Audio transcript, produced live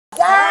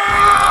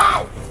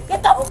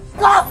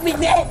off me,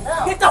 man!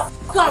 Get the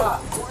f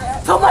out!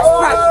 Too much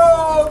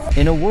pressure!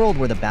 In a world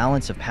where the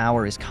balance of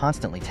power is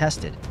constantly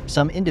tested,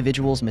 some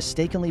individuals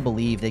mistakenly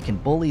believe they can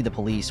bully the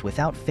police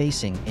without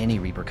facing any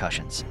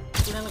repercussions.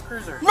 Get in the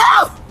cruiser.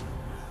 No!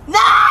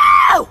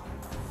 No!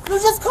 You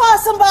just called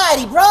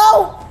somebody,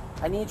 bro!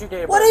 I need your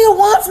date of birth. What do you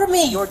want from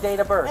me? Your date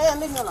of birth. Man,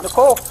 leave me alone.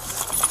 Nicole.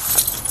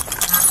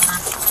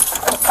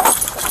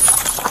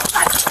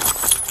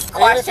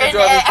 Question it.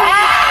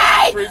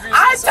 Hey!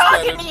 I'm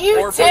talking to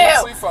you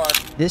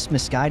too! This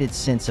misguided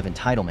sense of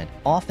entitlement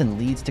often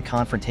leads to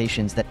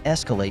confrontations that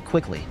escalate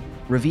quickly,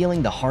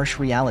 revealing the harsh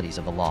realities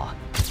of the law.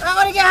 I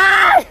wanna get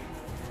high!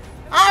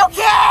 I don't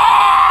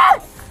care!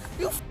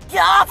 You f***ing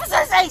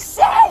officers ain't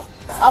safe!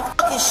 I'll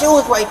fucking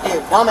shoot right there,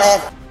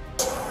 dumbass.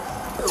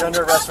 You're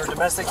under arrest for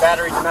domestic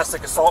battery,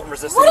 domestic assault, and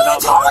resisting. What are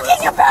you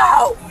talking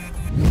about?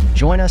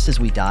 Join us as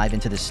we dive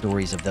into the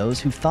stories of those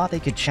who thought they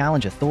could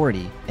challenge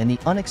authority and the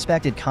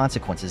unexpected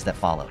consequences that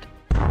followed.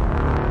 You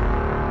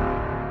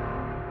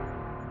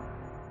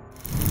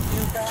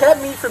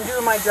kept me from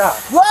doing my job.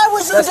 Why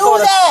would you do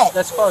that?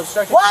 That's called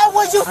obstruction. Why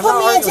would you put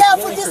me in jail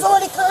for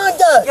disorderly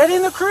conduct? Get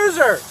in the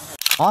cruiser!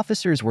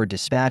 Officers were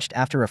dispatched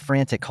after a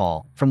frantic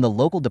call from the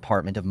local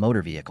Department of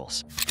Motor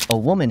Vehicles. A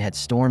woman had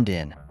stormed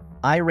in,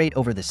 irate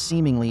over the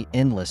seemingly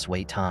endless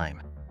wait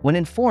time. When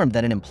informed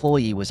that an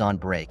employee was on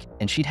break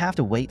and she'd have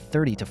to wait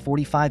 30 to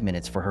 45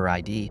 minutes for her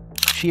ID,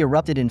 she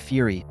erupted in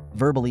fury,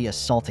 verbally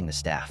assaulting the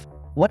staff.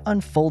 What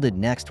unfolded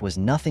next was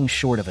nothing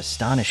short of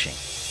astonishing.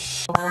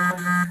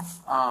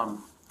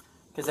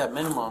 Because at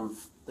minimum,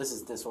 this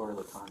is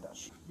disorderly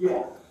conduct.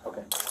 Yeah.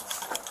 Okay.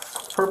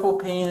 Purple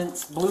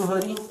pants, blue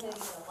hoodie,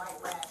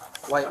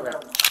 white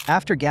wrap.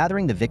 After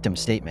gathering the victim's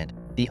statement,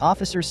 the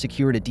officers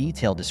secured a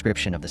detailed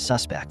description of the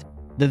suspect.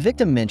 The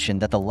victim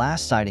mentioned that the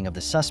last sighting of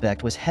the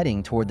suspect was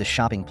heading toward the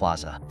shopping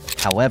plaza.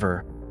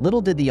 However,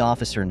 little did the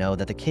officer know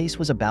that the case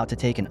was about to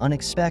take an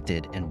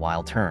unexpected and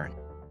wild turn.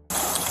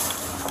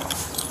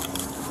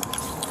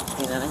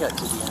 Hey, man, I got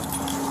 2 DM.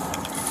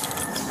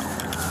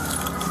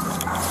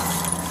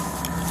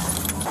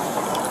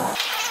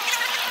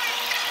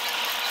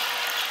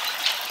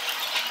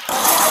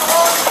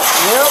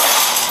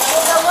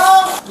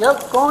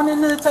 Yep, going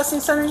into the testing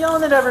center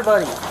yelling at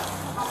everybody.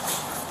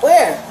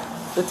 Where?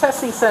 The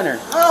testing center.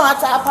 Oh, I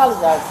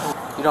apologize.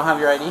 You don't have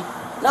your ID?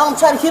 No, I'm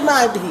trying to get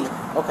my ID.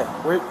 Okay,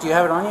 do you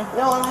have it on you?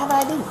 No, I don't have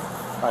ID.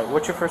 Alright,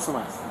 what's your first and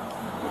last?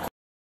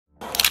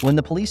 When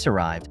the police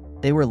arrived,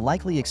 they were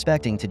likely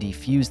expecting to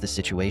defuse the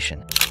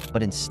situation,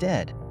 but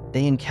instead,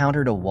 they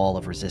encountered a wall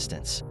of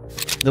resistance.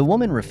 The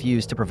woman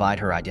refused to provide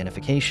her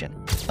identification,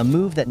 a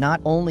move that not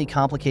only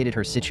complicated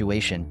her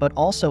situation, but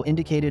also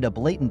indicated a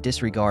blatant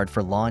disregard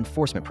for law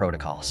enforcement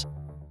protocols.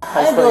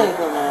 I ain't doing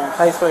anything, man. How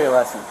do you spell your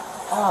last name?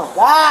 Oh,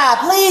 God,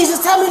 please,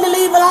 just tell me to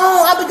leave it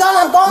alone. I'll be gone,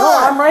 I'm gone. No,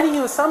 I'm writing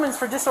you a summons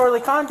for disorderly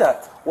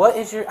conduct. How do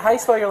you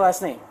spell your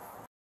last name?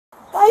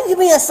 Why you give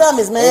me a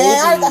summons,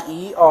 man?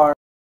 A-D-E-R.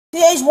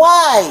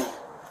 T-H-Y.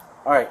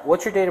 Alright,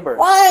 what's your date of birth?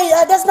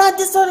 Why? That's not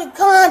disorderly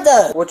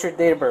conduct. What's your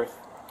date of birth?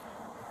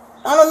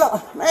 I don't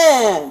know.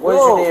 Man. What is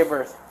your date of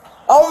birth?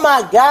 Oh,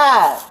 my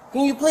God.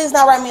 Can you please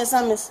not write me a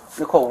summons?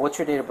 Nicole, what's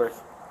your date of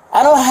birth?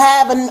 I don't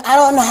have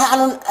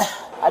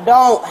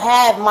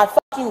my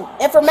fucking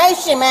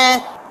information,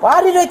 man.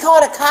 Why did they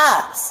call the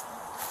cops?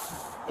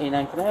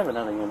 A9, can I have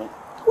another unit?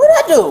 What'd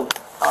I do?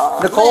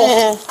 Nicole,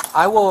 man.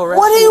 I will arrest you.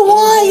 What do you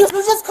want? You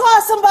just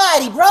called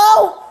somebody,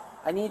 bro.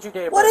 I need your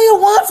date of birth. What do you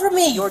want from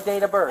me? Your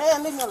date of birth.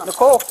 Man, leave me alone.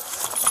 Nicole.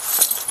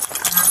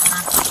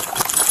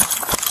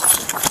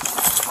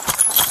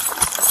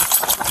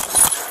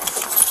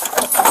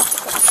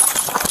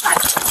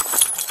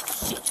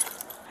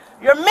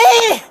 You're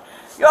mean.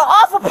 You're an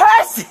awful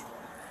person.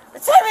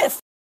 Take me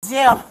to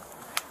jail.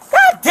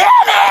 God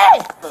damn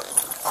it!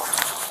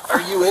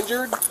 Are you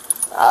injured?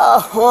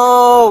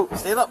 Oh.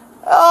 Stand up.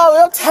 Oh,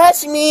 don't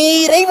touch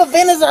me. The evil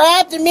vendors are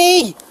after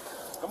me.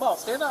 Come on,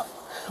 stand up.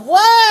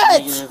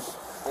 What? Stand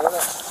up.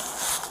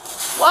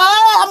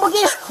 What? I'm gonna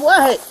get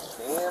what?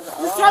 Stand up.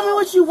 Just tell me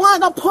what you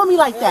want. Don't pull me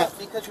like that.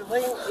 Because you're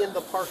laying in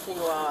the parking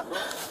lot.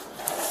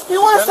 He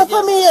wants to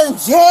put me in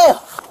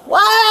jail.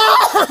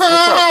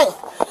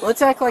 What?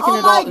 Let's act like an Oh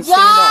adult my and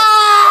stand up.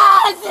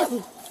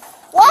 God!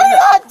 Why do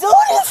y'all do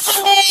this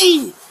to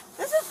me?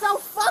 This is so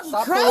fucking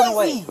Stop pulling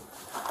away. crazy.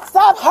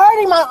 Stop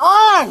hurting my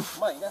arm.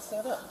 Come on, you gotta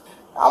stand up.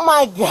 Oh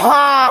my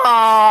God!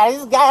 I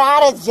just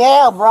got out of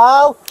jail,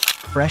 bro.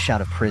 Fresh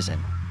out of prison,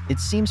 it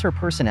seems her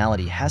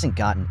personality hasn't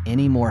gotten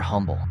any more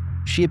humble.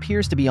 She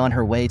appears to be on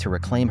her way to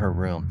reclaim her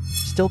room,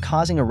 still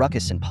causing a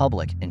ruckus in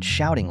public and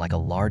shouting like a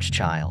large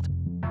child.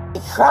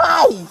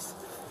 Christ!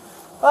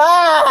 Come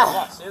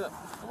Ah! on, stand up.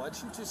 Why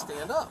don't you just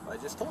stand up? I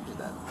just told you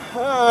that.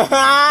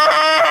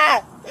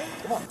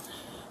 Come on.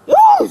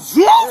 Oh,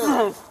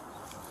 Jesus!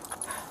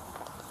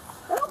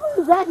 I'm put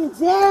me back in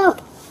jail.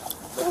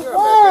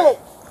 What?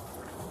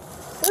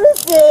 What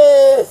is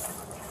this?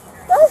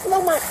 Don't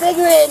smoke my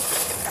cigarette.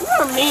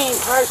 You're a mean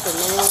person,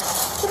 man.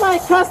 Somebody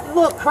cuss the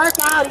little clerk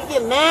out, you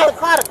get mad and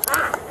call the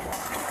cops.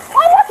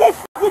 Why you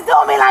keep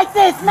doing me like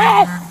this,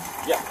 man?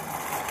 Yeah.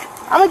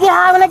 I'm gonna get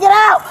high when I get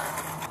out.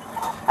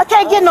 I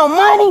can't get no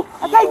money.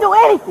 I can't do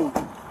anything.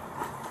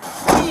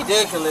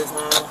 Ridiculous,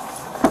 man.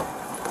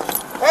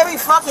 Every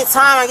fucking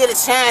time I get a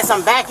chance,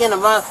 I'm back in the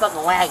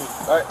motherfucking wagon.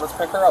 All right, let's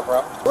pick her up,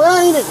 bro. Well,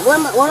 I need to, where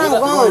am I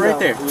going? Right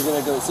there. You're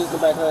gonna go sit in the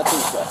back of that two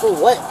spot. For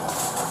what?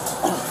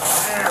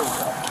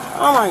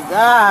 Oh my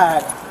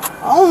God.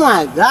 Oh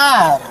my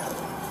God.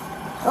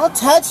 Don't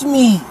touch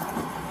me.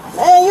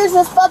 Man, you're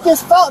just fucking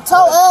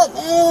toe up,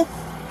 man.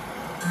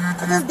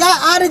 I just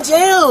got out of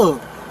jail.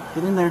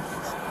 Get in there.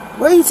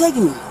 Where are you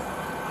taking me?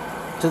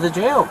 To the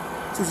jail.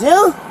 To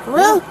jail? For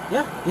real?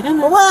 Yeah, get in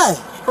there. For what?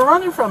 For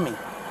running from me.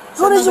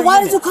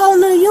 Why did you call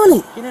another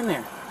unit? Get in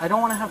there. I don't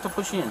want to have to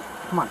push you in.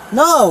 Come on.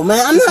 No,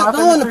 man, I'm Just not hop in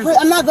going the to cruiser.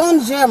 I'm not going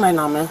to jail right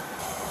now, man.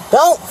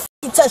 Don't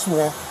f***ing touch me,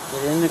 man.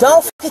 Get in the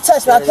Don't cruiser. f***ing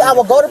touch me. Get in I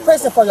will the go to cruiser.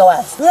 prison for your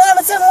ass. You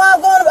never tell me why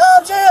I'm going to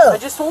I jail.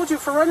 just told you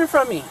for running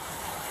from me.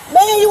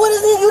 Man, you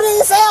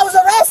didn't say I was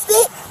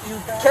arrested. You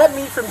kept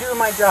me from doing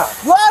my job.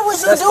 Why would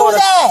you That's do called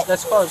that?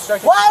 That's called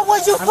obstructing. Why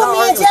would you I'm put not me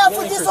in arguing. jail Get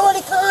for in the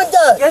disorderly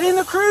conduct? Get in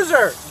the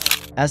cruiser.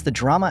 As the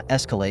drama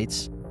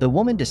escalates, the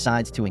woman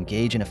decides to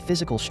engage in a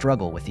physical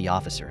struggle with the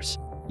officers.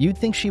 You'd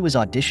think she was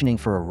auditioning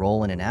for a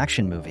role in an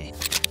action movie.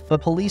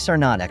 But police are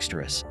not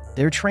extras.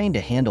 They're trained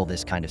to handle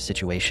this kind of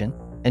situation.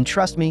 And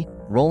trust me,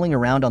 rolling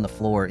around on the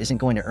floor isn't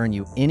going to earn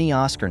you any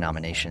Oscar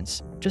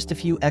nominations, just a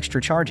few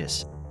extra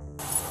charges.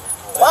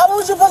 Why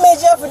would you put me in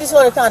jail for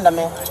disorderly conduct,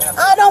 man?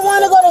 I don't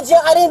want to go to jail.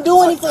 I didn't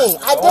do anything.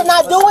 I did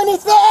not do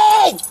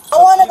anything.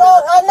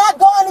 I'm not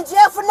going to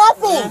jail for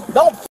nothing.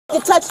 Don't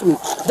f***ing touch me.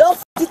 Don't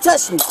f***ing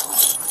touch me.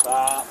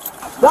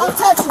 Don't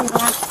touch me,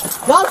 man.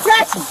 Don't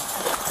touch me.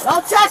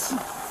 Don't touch me.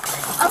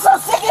 I'm so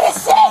sick of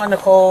this shit. Come on,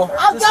 Nicole.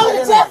 I'm Just going get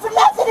to in jail there. for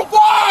nothing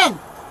again.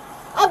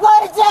 I'm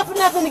going to jail for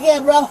nothing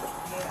again, bro.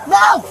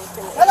 No.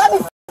 Let me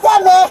f***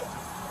 that, man.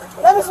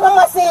 Let me smoke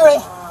my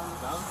cigarette.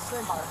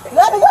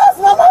 Let me go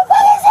smoke my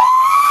fucking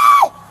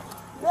cigarette.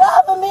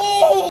 Love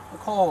me.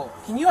 Nicole,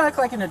 can you act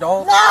like an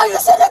adult? No, you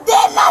should have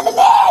did nothing to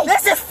me.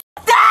 This is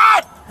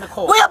that.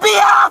 Nicole, We'll be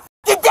here all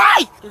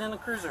today. get in the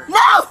cruiser.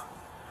 No.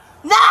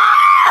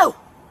 No.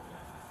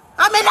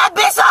 I'm in that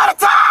bitch all the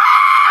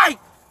time.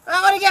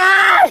 I want to get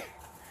high.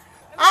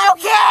 I don't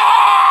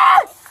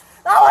care.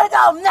 I want to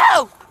go.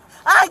 No.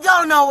 I ain't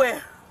going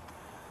nowhere.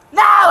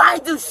 No, I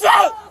ain't do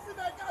shit.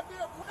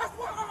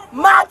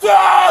 Monkey.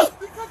 F***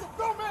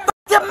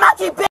 the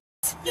monkey, bitch.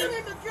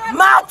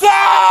 Monkey.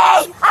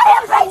 I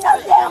ain't paying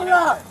no damn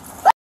law.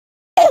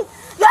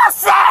 Y'all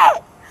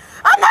said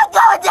I'm not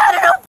going down to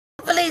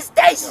no police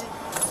station.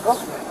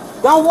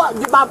 Don't walk.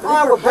 My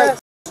arm will break.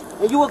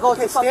 And you will go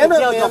to fucking stand up,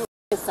 jail man.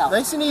 yourself.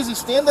 Nice and easy.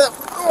 Stand up.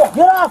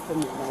 Get off of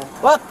me, man.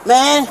 Fuck,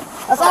 man.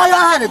 That's all y'all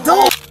had to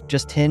do.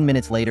 Just 10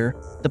 minutes later,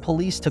 the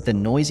police took the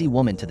noisy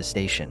woman to the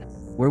station,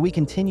 where we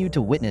continued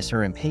to witness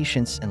her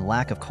impatience and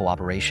lack of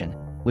cooperation,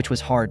 which was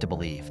hard to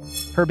believe.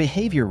 Her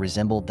behavior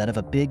resembled that of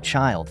a big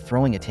child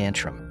throwing a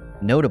tantrum.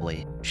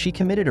 Notably, she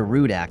committed a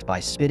rude act by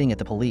spitting at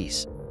the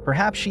police.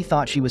 Perhaps she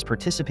thought she was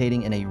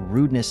participating in a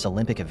rudeness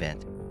Olympic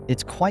event.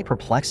 It's quite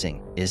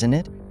perplexing, isn't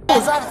it?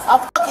 Our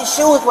fucking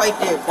shoes right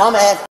there,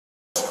 dumbass.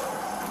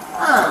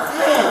 Damn,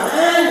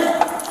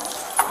 man.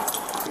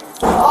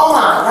 Oh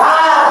my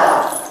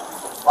God.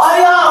 Why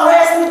y'all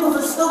arrest people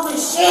for stupid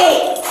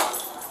shit?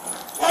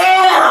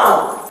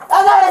 Damn. I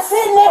gotta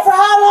sit in there for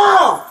how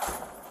long?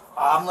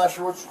 I'm not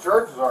sure what your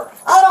charges are.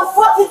 I don't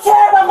fucking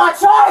care about my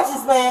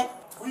charges, man.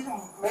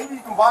 Maybe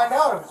you can find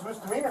out if it's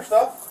misdemeanor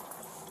stuff.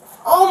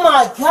 Oh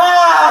my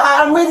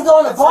God. I'm really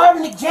going to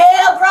Barbara to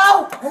jail,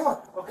 bro. Hang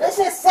on. Okay. This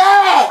is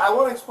sad. I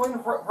want to explain the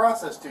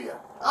process to you.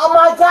 Oh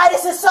my God,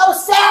 this is so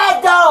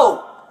sad,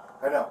 though.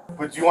 I know.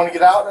 But do you want to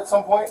get out at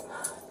some point?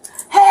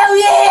 Hell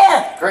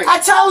yeah. Great. I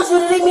told you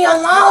to leave me Do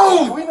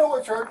alone. we know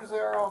what charges they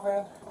are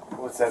offhand?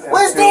 What's that?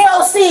 Where's M2?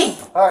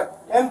 DLC? All right.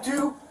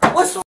 M2.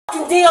 What's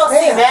fucking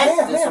DLC, man?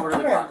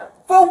 Come here.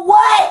 For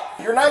what?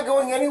 You're not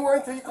going anywhere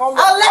until you call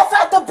me. I left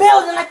out the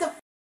building like the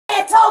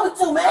man told me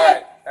to,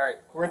 man. All right.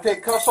 We're going to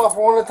take cuffs off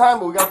one at a time,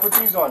 but we got to put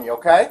these on you,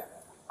 okay?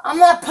 I'm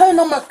not putting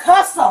on my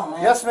cuffs on,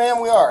 man. Yes, ma'am,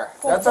 we are.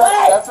 For That's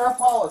what? that's our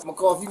policy.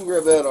 McCall, if you can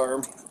grab that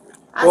arm.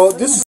 I Well, see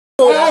this is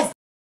you ass.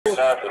 we're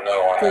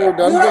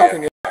done You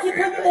booking it. fucking put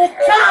me in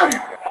the county.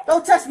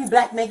 Don't touch me,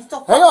 black man. Get the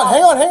fuck Hang on, off.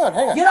 hang on, hang on,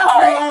 hang on. Get off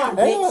my arm,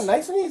 Hang on, bitch.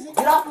 nice and easy.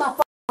 Get off my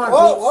fucking arm, Whoa,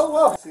 bitch. whoa,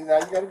 whoa. See, now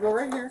you got to go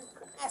right here.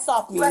 Ass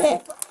off me,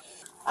 man.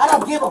 I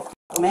don't give a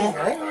fuck, man.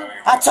 Hang on.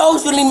 I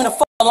told you to leave me the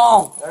fuck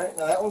alone. All right,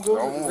 now that one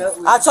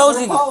goes. I told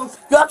you.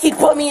 Y'all keep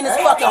putting me in this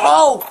fucking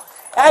hole.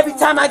 Every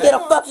time I get a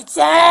fucking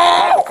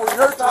chance. You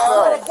hurt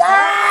Oh yourself. my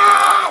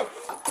God.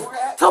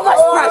 Too much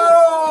pressure.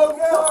 Oh,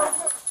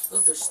 no.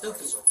 Luther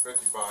stupid.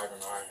 55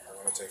 and I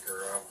want to take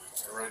her out.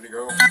 Ready to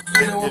go?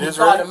 It is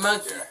Called ready? a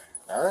monkey.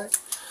 All right.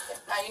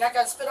 Now, you're not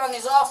going to spit on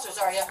these officers,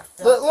 are you?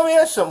 Let me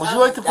ask you something.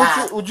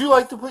 Would you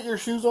like to put your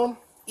shoes on?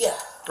 Yeah.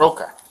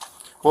 Okay.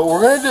 What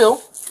we're gonna do?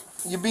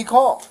 You be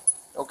calm.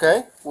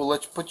 Okay. We'll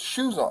let you put your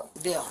shoes on.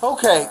 Deal.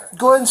 Okay.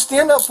 Go ahead and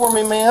stand up for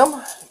me,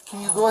 ma'am. Can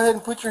you go ahead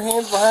and put your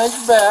hands behind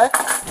your back?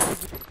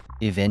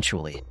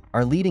 Eventually,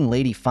 our leading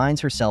lady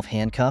finds herself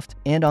handcuffed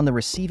and on the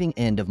receiving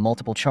end of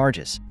multiple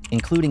charges,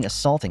 including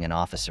assaulting an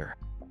officer.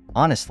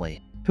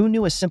 Honestly, who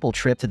knew a simple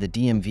trip to the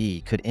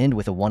DMV could end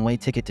with a one-way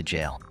ticket to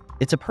jail?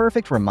 It's a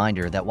perfect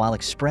reminder that while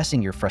expressing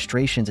your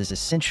frustrations is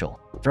essential,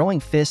 throwing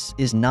fists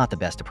is not the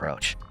best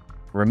approach.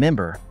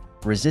 Remember,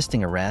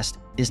 resisting arrest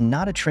is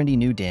not a trendy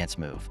new dance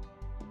move.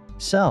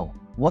 So,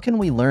 what can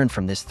we learn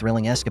from this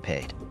thrilling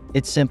escapade?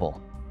 It's simple.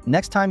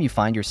 Next time you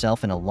find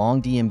yourself in a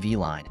long DMV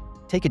line,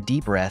 take a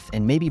deep breath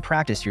and maybe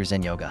practice your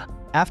Zen yoga.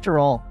 After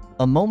all,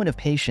 a moment of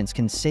patience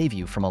can save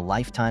you from a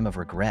lifetime of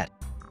regret,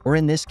 or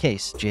in this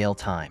case, jail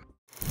time.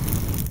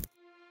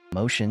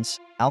 Emotions,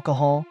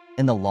 alcohol,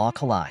 and the law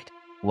collide.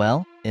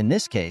 Well, in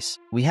this case,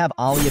 we have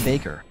Alia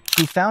Baker,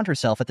 who found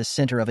herself at the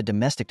center of a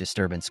domestic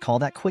disturbance call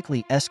that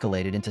quickly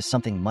escalated into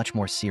something much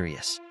more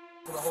serious.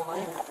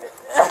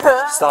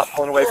 Stop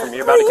pulling away from me.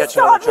 You're about to catch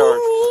another charge.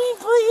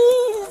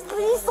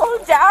 Please slow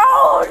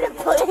down,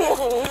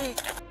 please.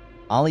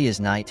 Alia's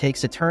night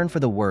takes a turn for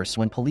the worse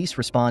when police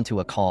respond to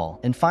a call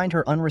and find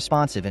her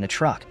unresponsive in a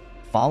truck,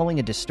 following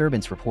a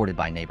disturbance reported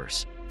by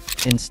neighbors.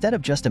 Instead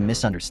of just a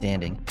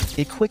misunderstanding,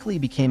 it quickly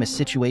became a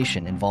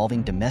situation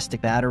involving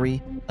domestic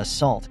battery,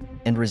 assault,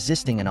 and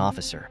resisting an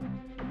officer.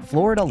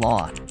 Florida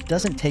law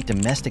doesn't take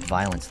domestic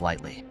violence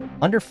lightly.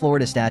 Under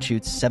Florida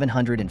statutes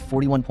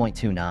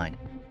 741.29,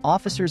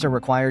 officers are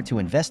required to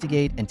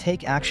investigate and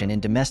take action in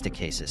domestic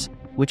cases,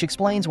 which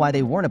explains why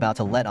they weren't about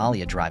to let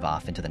Alia drive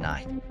off into the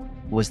night.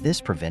 Was this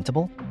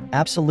preventable?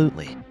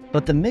 Absolutely.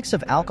 But the mix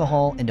of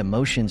alcohol and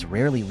emotions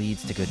rarely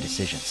leads to good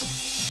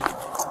decisions.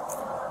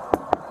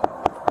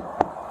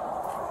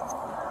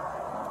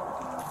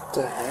 What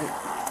the heck?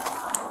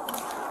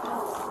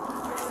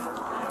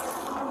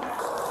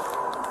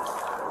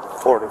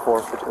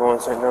 4451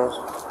 St. Louis.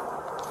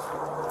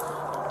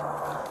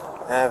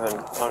 I have an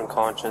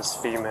unconscious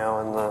female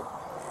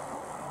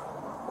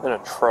in a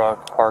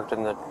truck parked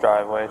in the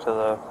driveway to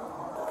the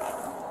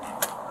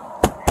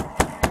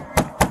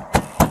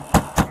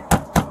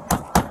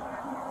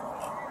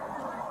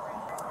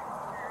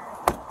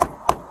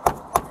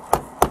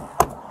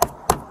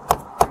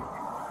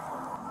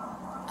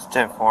It's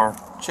 10-4.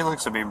 She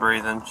looks to be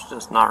breathing. She's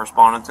just not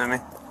responding to me.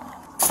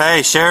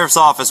 Hey, sheriff's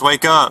office,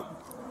 wake up.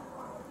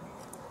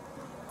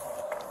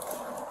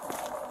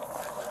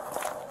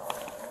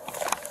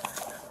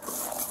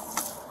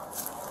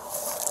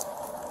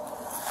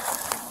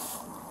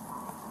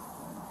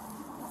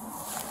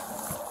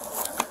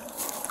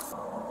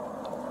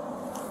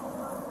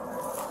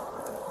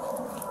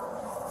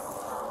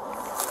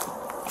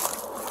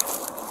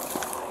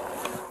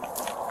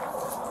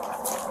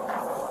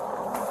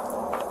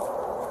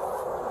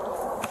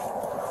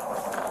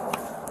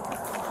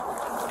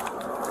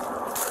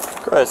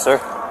 Go ahead, sir.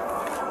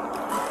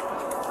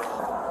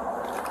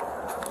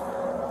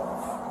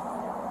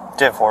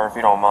 10-4, if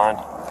you don't mind.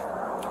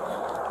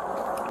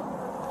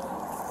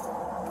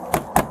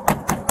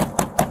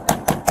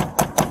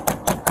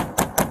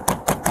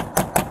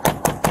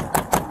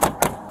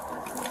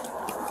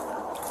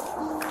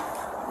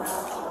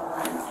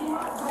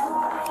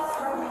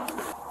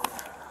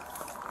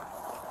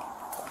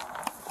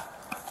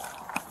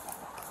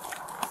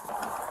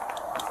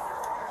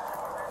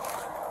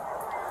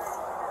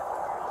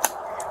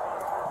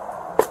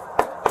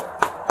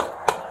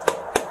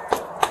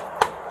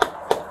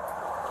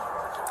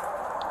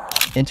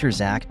 Enter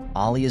Zach,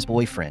 Alia's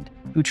boyfriend,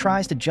 who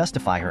tries to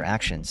justify her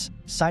actions,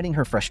 citing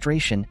her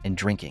frustration and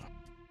drinking.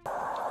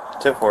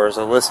 10-4 is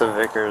Alyssa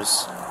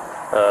Vickers.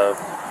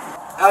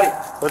 Howdy.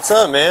 What's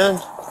up, man?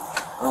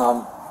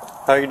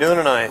 How you doing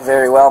tonight?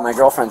 Very well. My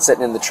girlfriend's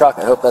sitting in the truck.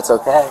 I hope that's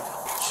okay.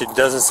 She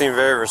doesn't seem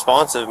very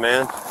responsive,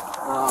 man.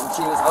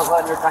 I was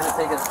letting her kind of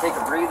take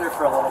a breather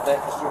for a little bit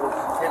because she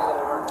was getting a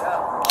little worked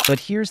out.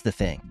 But here's the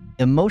thing.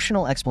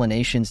 Emotional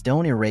explanations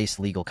don't erase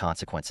legal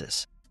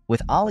consequences.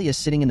 With Alia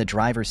sitting in the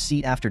driver's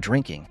seat after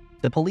drinking,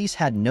 the police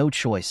had no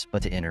choice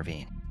but to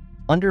intervene.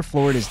 Under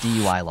Florida's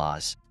DUI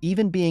laws,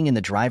 even being in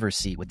the driver's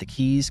seat with the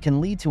keys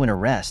can lead to an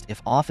arrest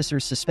if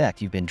officers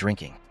suspect you've been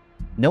drinking.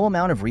 No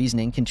amount of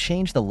reasoning can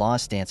change the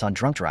law's stance on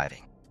drunk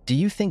driving. Do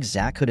you think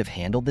Zach could have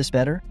handled this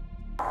better?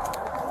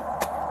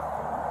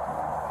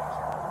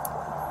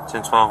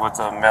 10-12, what's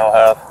up, Mel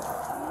have?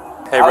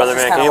 Hey, brother,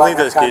 man, can you leave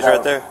those keys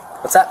right there?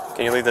 What's that?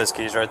 Can you leave those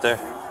keys right there?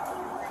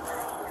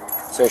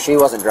 So she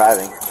wasn't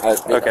driving.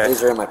 Okay.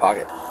 These are in my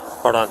pocket.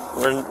 Hold on.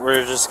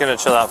 We're just going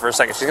to chill out for a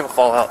second. She's going to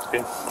fall out,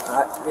 dude.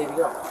 Alright, baby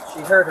girl.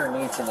 She hurt her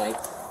knee tonight.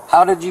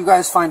 How did you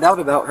guys find out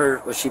about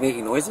her? Was she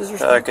making noises or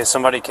something? Because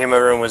somebody came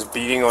over and was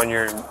beating on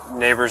your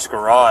neighbor's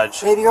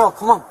garage. Baby girl,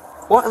 come on.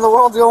 What in the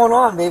world's going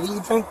on, baby? You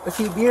drank a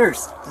few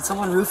beers. Did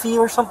someone roofie you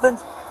or something?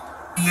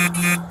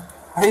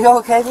 Are you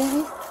okay,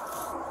 baby?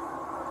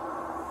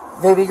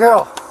 Baby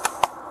girl.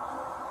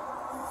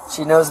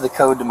 She knows the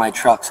code to my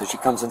truck, so she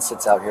comes and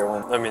sits out here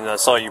when... I mean, I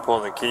saw you pull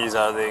the keys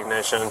out of the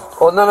ignition.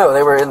 Well, no,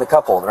 they were in the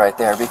cup hold right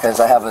there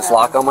because I have this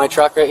lock on my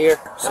truck right here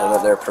so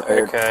that they're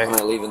prepared when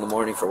I leave in the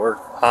morning for work.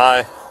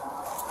 Hi.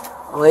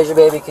 Malaysia,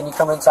 baby, can you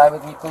come inside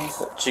with me, please?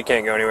 She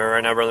can't go anywhere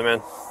right now, brother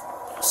man.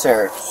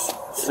 Sir,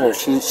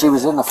 she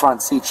was in the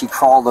front seat. She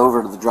crawled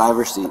over to the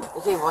driver's seat.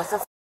 Okay, what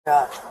the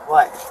f***?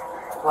 What?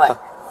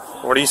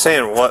 What are you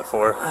saying what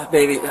for?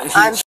 Baby,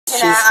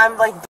 I'm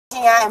like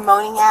bitching at and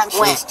moaning at.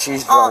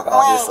 she's drunk,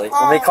 obviously.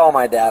 Let me call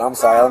my dad. I'm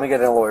sorry. Let me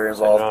get a lawyer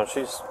involved. No,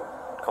 she's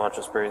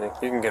conscious breathing.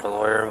 You can get a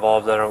lawyer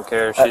involved. I don't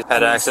care. She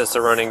had access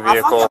to running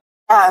vehicle.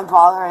 I'm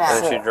bothering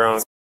And she's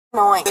drunk.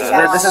 Annoying.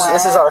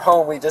 This is our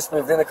home. We just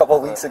moved in a couple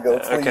of weeks ago.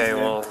 Please, Okay, dude.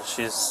 well,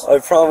 she's... I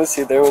promise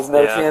you, there was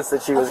no Yeah. chance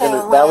that she was Okay,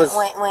 gonna. That was.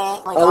 Like,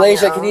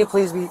 Alicia, on can your you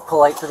please be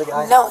polite to the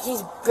guy? own. No,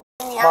 he's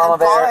bitching me at Mama and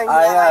Bear, bothering me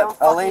at my own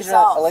fucking Alicia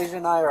self.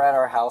 and I are at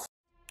our house.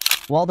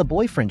 While the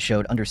boyfriend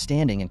showed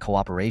understanding and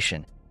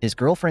cooperation, his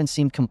girlfriend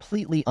seemed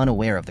completely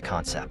unaware of the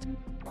concept.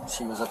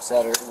 She was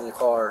upset in the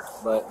car,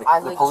 but the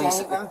like, police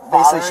didn't even basically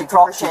bother she to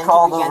called pretend to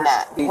over begin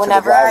that. each of the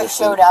Whenever I driver's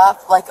showed seat.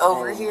 up, like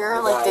over And here,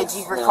 the like, did guys,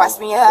 you know, request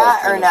me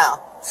that or no?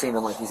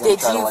 Seeming like he's gonna Did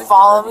try to, you like,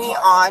 follow divert me the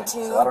onto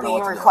conversation, so I don't know being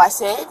what to do.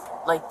 requested?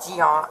 Like, do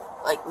you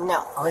like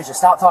no? Alicia,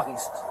 stop talking.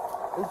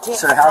 Get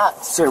Sir, how-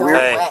 fucked. sir, Go we're-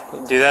 Hey,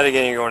 away. do that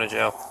again, you're going to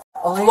jail.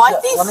 Alicia,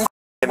 What the let me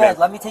Hey, man.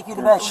 Let me take you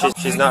to bed.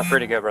 She's not free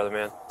to go, brother,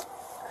 man.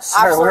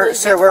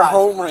 Absolutely We're fucked.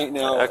 home right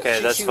now.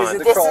 Okay, that's she was fine. in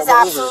the This car is all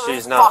over. absolutely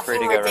She's not free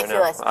to fucking go right now.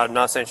 ridiculous. I'm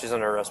not saying she's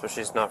under arrest, but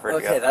she's not free to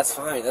Okay, go. that's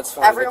fine. That's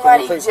fine.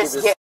 Everybody But can we please just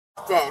do get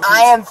this? fucked in.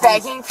 I am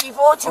begging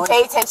people to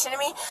pay attention to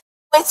me.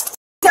 It's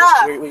fucked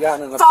up. We got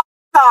in a Fuck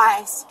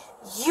guys.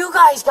 You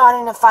guys got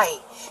in a fight.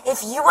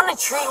 If you want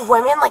to treat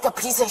women like a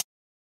piece of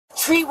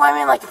treat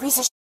women like a piece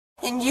of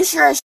then you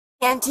sure as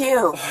can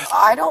too.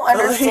 I don't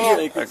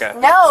understand. Okay.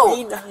 No.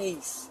 Be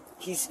nice.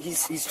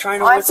 He's trying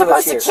to work I'm with supposed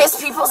us to here. kiss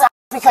people's ass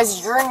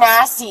because you're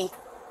nasty.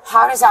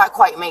 How does that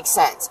quite make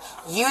sense?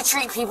 You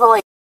treat people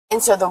like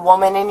and so the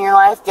woman in your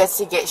life gets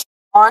to get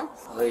on?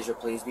 Alicia,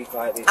 please be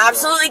quiet.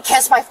 Absolutely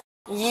kiss my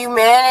you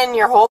men in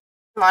your whole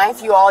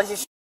life, you all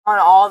just on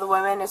all the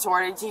women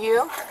assorted to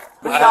you.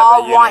 We I have all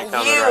a unit want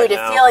coming you right to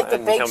now, feel like the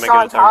and big, he'll make a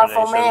strong,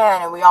 powerful determination.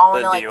 man, and we all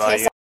want The to like DUI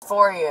kiss ass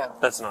for you.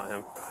 That's not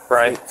him.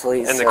 Right?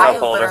 Please. In the I cup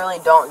holder. literally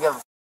don't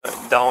give.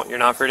 Don't. You're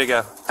not free to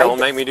go. Don't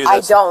make me do I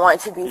this. don't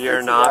want to be. You're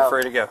free not to go.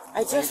 free to go.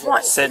 I just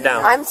want. Sit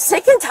down. I'm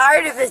sick and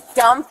tired of this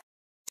dumb.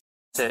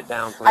 Sit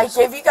down, I please.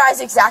 give you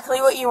guys exactly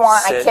what you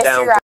want. I Sit kiss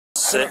down. your ass.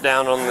 Sit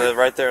down on the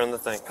right there on the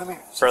thing. Come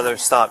here. Brother,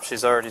 stop.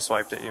 She's already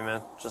swiped at you,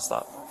 man. Just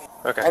stop.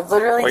 Okay. I've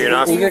literally Well, you're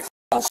not. given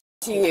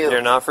to you.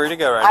 You're not free to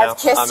go right now. I've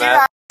kissed your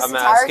ass this I'm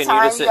entire asking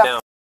time. you to sit have down.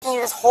 me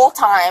this whole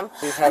time.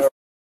 We've had a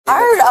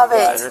Tired of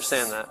I it.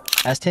 understand that.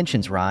 As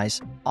tensions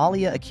rise,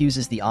 Alia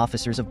accuses the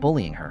officers of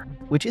bullying her,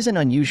 which isn't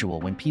unusual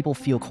when people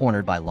feel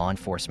cornered by law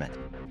enforcement.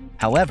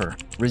 However,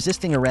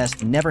 resisting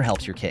arrest never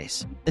helps your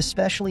case,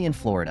 especially in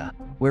Florida,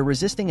 where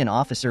resisting an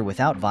officer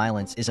without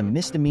violence is a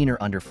misdemeanor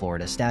under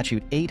Florida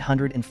Statute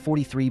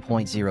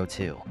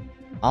 843.02.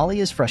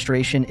 Alia's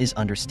frustration is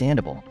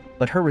understandable,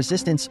 but her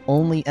resistance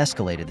only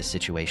escalated the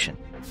situation.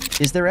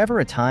 Is there ever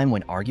a time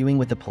when arguing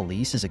with the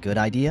police is a good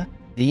idea?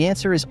 The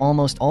answer is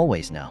almost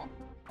always no.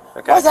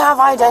 Okay. What have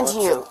I done to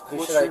you?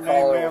 Who should I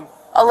call her?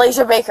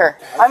 Alicia Baker.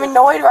 I'm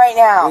annoyed right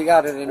now. We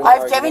got it in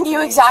I've given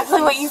you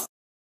exactly what you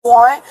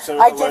want.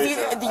 I give you.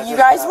 You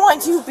guys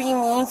want to be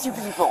mean to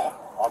people.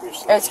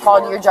 Obviously, It's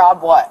called your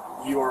job. What?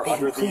 You are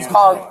under the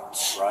called.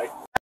 influence, right?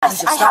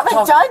 I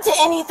haven't done to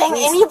anything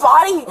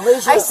anybody.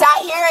 I sat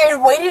here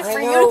and waited for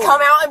you to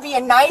come out and be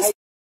a nice.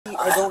 I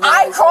don't know.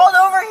 I crawled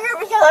over here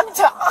because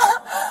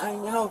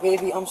I'm. I know,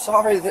 baby. I'm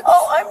sorry. That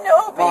Oh, I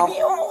know, baby.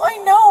 Oh, I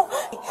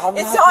know. I'm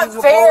It's not not being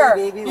a fair.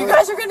 bully, baby. You We're-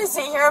 guys are gonna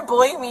sit here and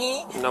bully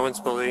me. No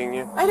one's bullying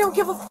you. I don't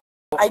give a.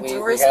 I do we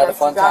had a respect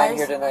fun you time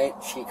here guys. tonight.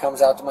 She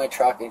comes out to my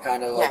truck and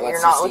kind of like Yeah, lets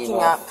you're not the steam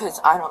looking off. up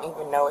because I don't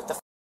even know what the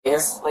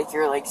is. Like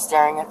you're like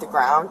staring at the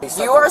ground. Please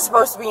You stop are it.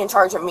 supposed to be in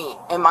charge of me.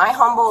 In my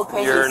humble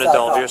opinion, You're an stop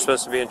adult. talking. You're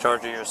supposed to be in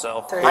charge of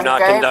yourself. I'm You're not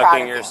very proud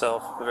conducting of you.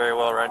 yourself very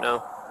well right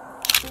now.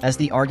 As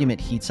the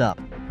argument heats up,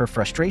 her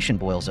frustration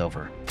boils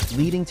over,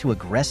 leading to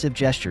aggressive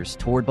gestures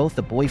toward both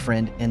the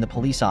boyfriend and the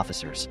police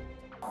officers.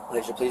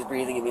 Alicia, please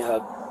breathe and give me a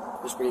hug.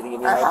 Just breathe and give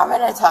me a I'm hug.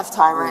 having a tough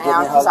time Will right you give now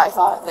me a because hug? I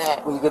thought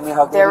that Will you give me a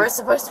hug, there baby? was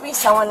supposed to be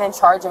someone in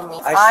charge of me.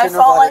 I I shouldn't have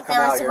felt let her like come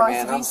there was out here, supposed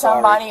man. to be I'm sorry.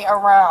 somebody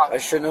around. I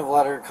shouldn't have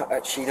let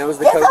her. She knows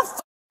the Get code. the f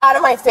out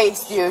of my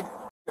face, dude.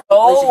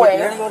 Go Alicia, away.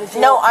 you're gonna go to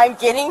jail. No, I'm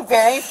getting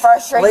very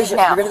frustrated Alicia,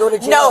 now. you're gonna go to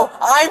jail. No,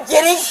 I'm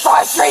getting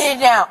frustrated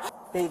now.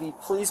 Baby,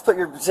 please put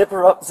your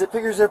zipper up. Put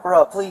your zipper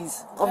up,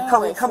 please. No,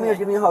 Come wait, here. wait.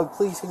 Give me a hug.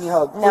 Please give me a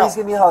hug. No, Please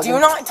give me a hug. do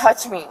not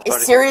touch me. It's a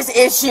Buddy. serious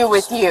issue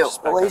with you.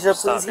 Just back up. Alicia,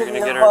 Stop. please You're give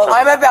gonna me get a her in hug.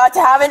 trouble. I'm about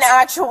to have an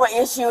actual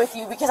issue with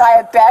you because I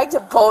have begged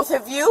both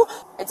of you.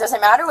 It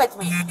doesn't matter with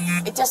me.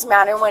 It just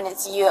matters when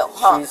it's you,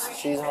 huh?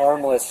 She's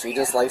harmless. She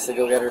just likes to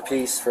go get her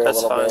piece for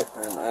That's a little fine.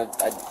 bit. And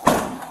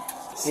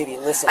baby,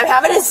 listen. I'm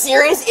having a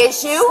serious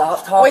issue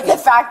Stop talking. with the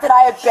fact that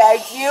I have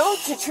begged you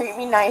to treat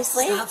me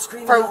nicely. Stop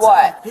screaming For outside.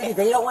 what? Baby,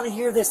 they don't want to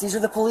hear this. These are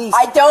the police.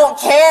 I don't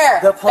care.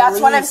 The That's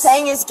what I'm police.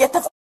 saying is get the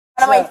f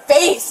out of my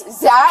face,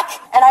 Zach.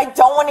 And I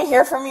don't want to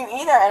hear from you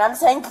either. And I'm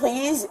saying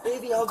please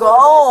Baby, I'll go.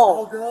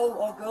 I'll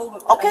go.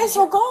 But Okay,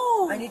 so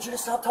go. I need you to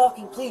stop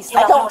talking, please.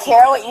 I Stop don't talking.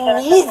 care what you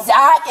need,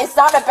 Zach. It's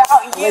not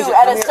about you. Alicia,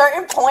 At come a here.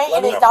 certain point,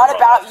 it is not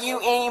about you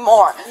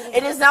anymore.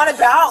 It is not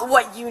about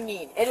what you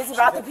need. It is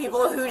about the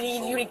people who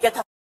need you to get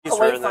the He's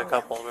away in that from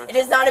cup you. holder. It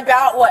is not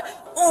about what.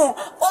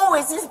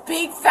 Is this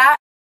big fat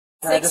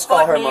Can I just call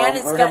 6 her foot mom?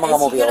 man? Her mom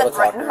will Is he be able gonna to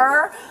threaten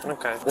talk to her?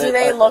 Okay. Do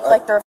they look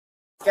like they're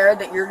scared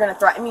that you're gonna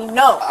threaten me?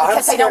 No,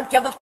 because I don't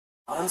give a.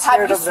 I'm Have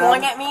scared you of them.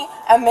 swung at me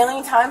a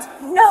million times?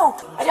 No,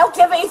 I don't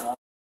give a.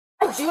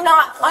 I do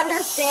not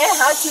understand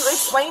how to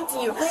explain to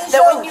you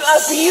that when you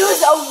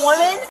abuse a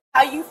woman,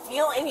 how you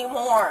feel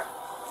anymore.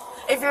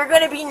 If you're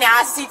gonna be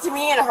nasty to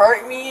me and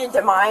hurt me and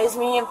demise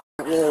me, and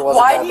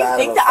why do you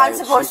think that I'm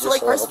supposed to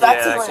like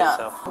respect you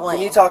enough?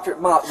 Can you talk to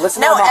mom?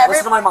 Listen to No, my mom. every-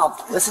 Listen to my mom.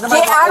 Listen to my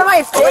Get mom. out of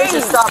my Alicia,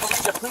 face. stop.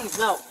 Alicia, please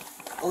no.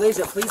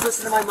 Alicia, please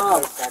listen to my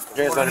mom.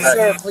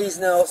 Sir, please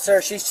no.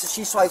 Sir, she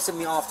swipes at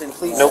me often.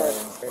 Please. Nope.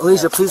 Sir.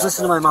 Alicia, please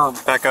listen to my mom.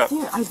 Back up.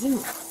 Dude, I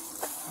didn't.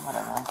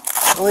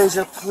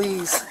 Alicia,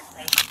 please.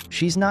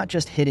 She's not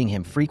just hitting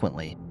him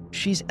frequently,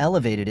 she's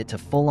elevated it to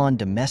full-on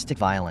domestic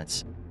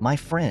violence. My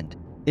friend.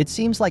 It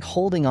seems like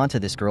holding onto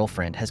this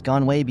girlfriend has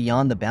gone way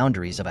beyond the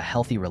boundaries of a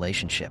healthy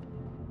relationship.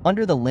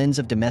 Under the lens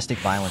of domestic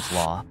violence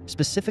law,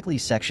 specifically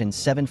Section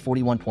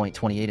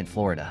 741.28 in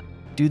Florida,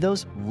 do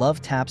those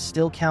love taps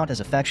still count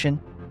as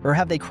affection, or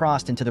have they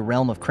crossed into the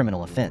realm of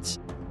criminal offense?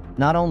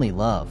 Not only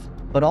love,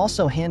 but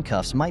also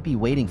handcuffs might be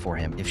waiting for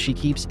him if she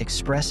keeps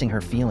expressing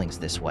her feelings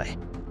this way.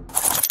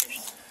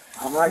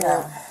 I'm not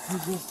gonna.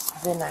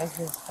 The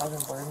nicest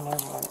fucking word in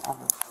everyone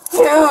ever.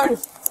 Dude,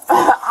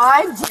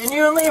 I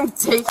genuinely am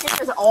taking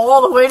this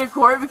all the way to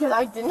court because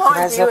I did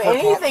not do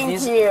anything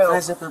to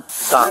you.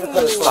 Stop.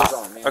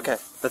 Okay.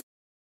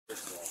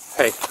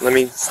 Hey, let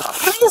me stop.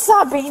 Please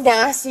stop being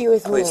nasty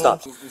with me. Please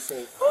stop.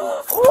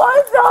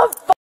 What the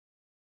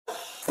f***?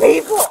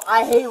 People,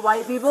 I hate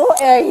white people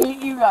and I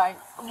hate you guys.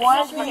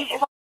 What the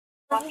f***?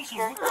 I'm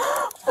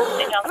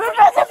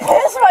about to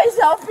piss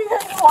myself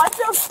because what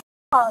the f***?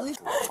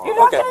 You're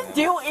not gonna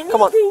do anything.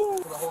 Come on.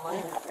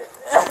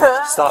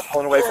 Stop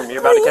pulling away from me.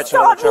 You're about to catch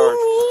another charge.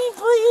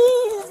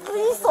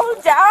 Please slow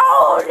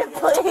down.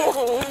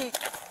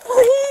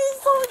 Please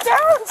slow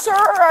down, sir.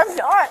 I'm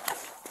not.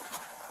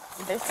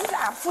 This is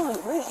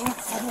absolutely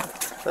insane.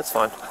 That's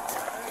fine.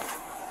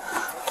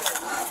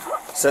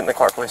 Sit in the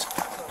car, please.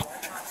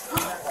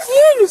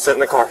 Dude. Sit in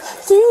the car.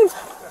 Dude.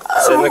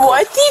 Sit in the car.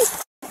 What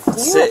the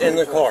Sit in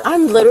the car.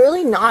 I'm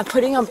literally not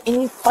putting up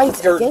any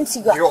fights against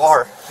you guys. You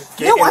are.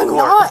 Get in I'm the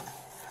car. not.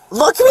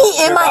 Look me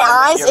in my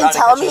eyes You're and about to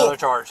tell catch me another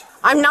charge.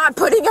 I'm not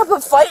putting up a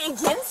fight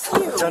against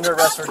you. It's under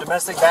arrest for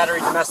domestic battery,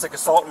 domestic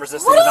assault, and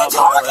resisting What are you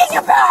without violence. talking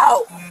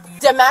about?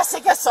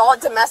 Domestic assault,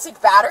 domestic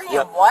battery,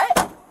 and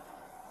what?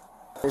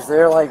 Is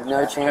there like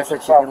no chance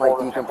that you can like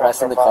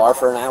decompress in the car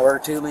for an hour or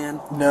two, man?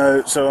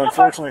 No, so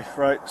unfortunately,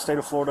 right, state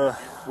of Florida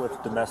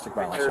with domestic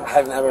violence.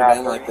 I've never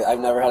been like that. I've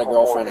never had a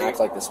girlfriend act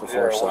like this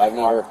before, so I've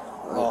never.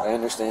 I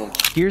understand.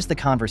 Here's the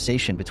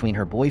conversation between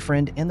her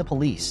boyfriend and the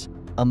police,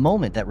 a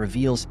moment that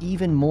reveals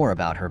even more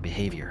about her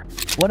behavior.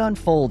 What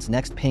unfolds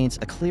next paints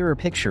a clearer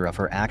picture of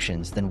her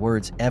actions than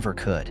words ever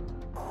could.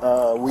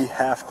 We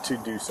have to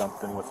do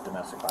something with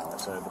domestic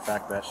violence. So the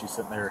fact that she's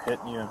sitting there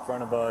hitting you in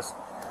front of us,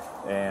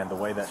 and the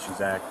way that she's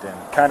acting,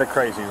 kind of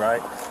crazy,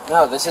 right?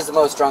 No, this is the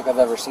most drunk I've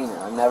ever seen her.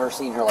 I've never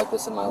seen her like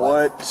this in my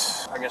life.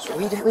 What? I guess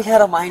We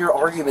had a minor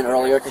argument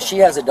earlier because she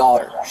has a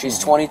daughter. She's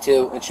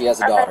 22 and she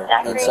has a daughter.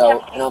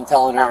 And I'm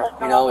telling her,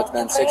 you know, it's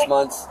been 6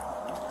 months.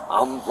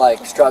 I'm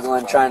like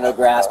struggling, trying to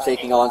grasp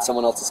taking on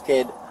someone else's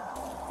kid.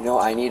 You know,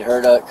 I need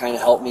her to kind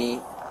of help me.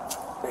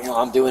 You know,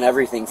 I'm doing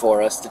everything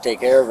for us to take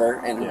care of her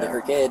and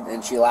her kid,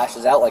 and she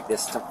lashes out like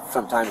this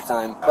from time to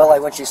time. But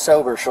like when she's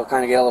sober, she'll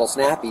kind of get a little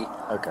snappy.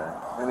 Okay.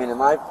 I mean,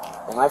 am I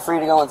free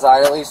to go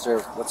inside at least, or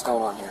what's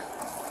going on here?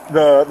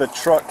 The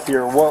truck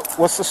here.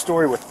 What's the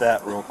story with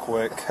that, real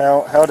quick?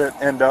 How did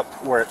it end up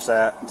where it's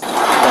at?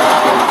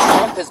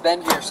 Trump has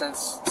been here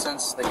since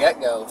the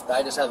get-go.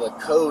 I just have a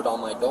code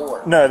on my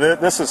door. No,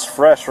 this is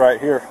fresh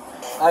right here.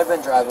 I've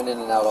been driving in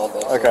and out all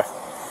day. So Okay.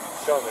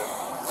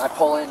 I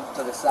pull in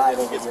to the side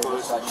over here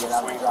just so I can get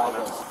out of the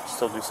driveway.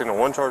 still do Signal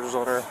 1 charges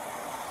on her.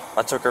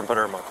 I took her and put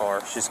her in my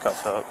car. She's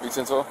cuffed up. You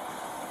think so?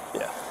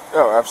 Yeah.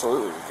 Oh,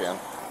 absolutely we can.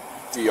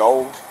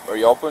 Are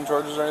y'all putting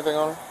charges or anything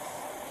on her?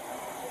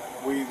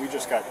 We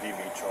just got DV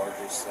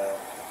charges, so.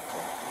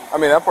 I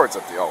mean, that part's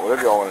up to y'all.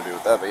 Whatever y'all want to do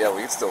with that, but yeah,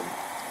 we can still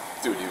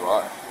do a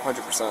DUI,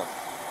 100%.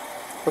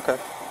 Okay.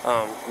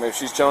 I mean, if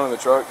she's chilling in the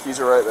truck, keys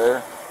are right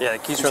there. Yeah, the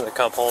keys are in the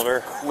cup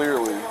holder.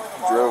 Clearly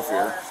drove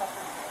here.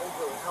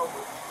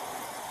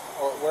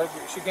 Well,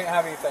 she can't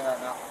have anything right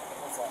now.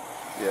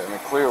 Yeah, I mean,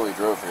 clearly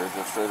drove here,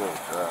 drove straight over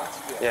the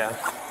grass. Yeah.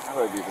 How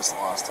did I do this the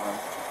last time?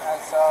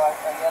 So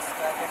I guess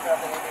can I pick her up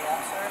at 8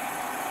 a.m., sir?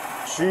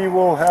 She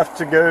will have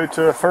to go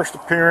to a first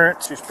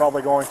appearance. She's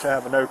probably going to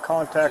have a no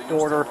contact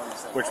order,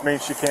 which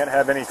means she can't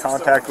have any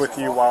contact with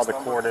you while the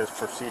court is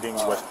proceeding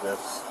with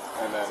this.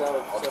 And then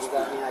So does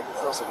that mean I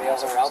can still bail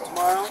her out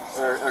tomorrow?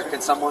 Or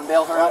can someone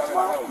bail her out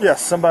tomorrow?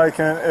 Yes, somebody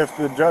can, if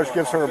the judge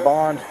gives her a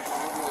bond. Do you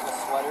have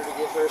a sweater to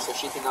give her so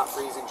she cannot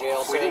freeze in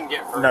jail? We didn't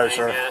get her No, name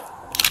sir. yet.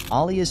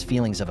 Alia's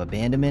feelings of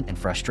abandonment and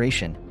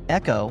frustration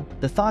echo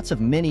the thoughts of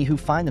many who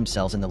find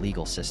themselves in the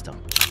legal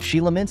system. She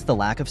laments the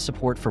lack of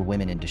support for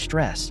women in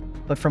distress,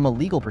 but from a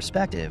legal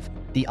perspective,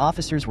 The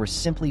officers were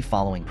simply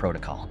following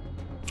protocol.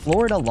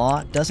 Florida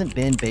law doesn't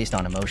bend based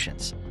on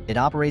emotions. It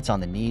operates on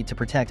the need to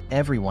protect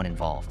everyone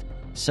involved.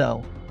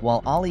 So,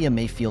 while Aaliyah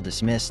may feel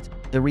dismissed,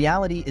 the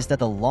reality is that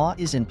the law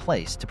is in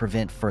place to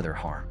prevent further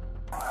harm.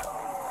 Her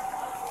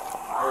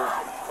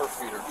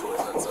feet are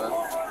towards that side.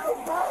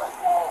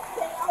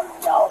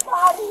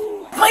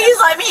 Please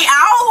let me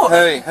out!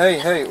 Hey.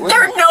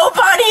 They're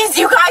nobodies!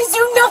 You guys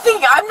do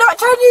nothing! I'm not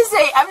trying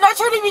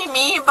to be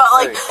mean, but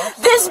like,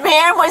 this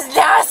man was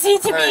nasty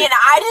to me and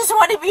I just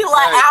want to be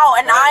let out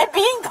and I'm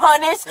being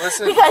punished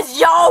because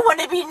y'all want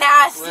to be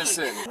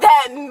nasty.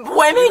 That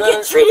women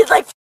get treated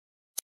like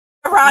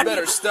around You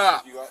better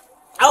stop.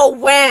 Oh,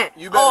 when?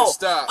 You better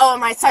stop. Oh,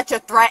 am I such a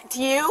threat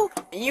to you?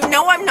 You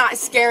know I'm not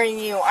scaring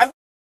you. I'm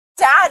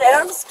sad and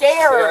I'm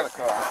scared.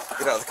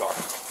 Get out of the car.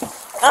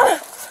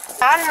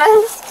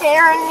 I'm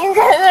scaring you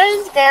guys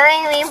are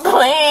scaring me,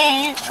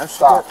 please.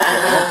 Stop.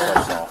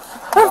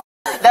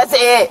 That's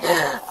it.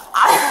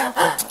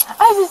 I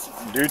just...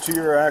 Due to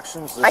your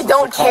actions, I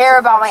don't care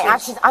about my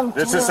actions.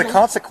 This is the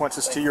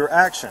consequences to your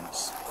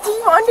actions. Do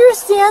you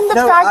understand the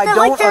fact that I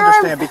like don't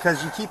understand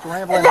because you keep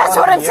rambling. That's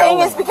what I'm saying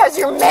is because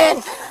you're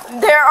men.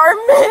 There are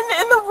men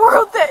in the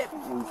world that...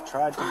 We've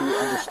tried to be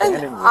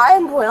understanding.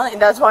 I'm willing.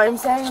 That's why I'm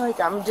saying,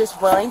 like, I'm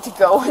just willing to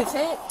go with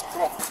it.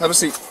 Have a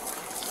seat.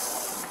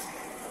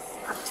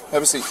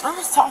 Have a seat. I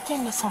was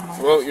talking to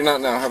someone. Well, you're not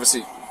now. Have a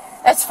seat.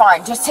 That's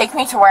fine. Just take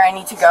me to where I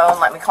need to go and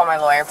let me call my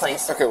lawyer,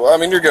 please. Okay, well, I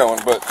mean, you're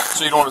going, but...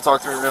 So you don't want to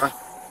talk to me right now?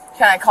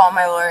 Can I call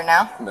my lawyer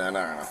now? No, not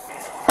right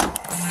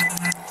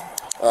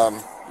now.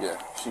 Yeah.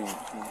 She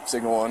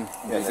signal one.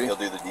 Yeah, he'll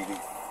do the DV.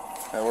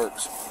 That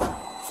works.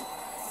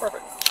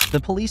 Perfect. The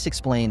police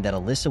explained that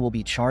Alyssa will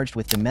be charged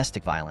with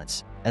domestic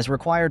violence, as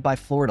required by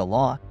Florida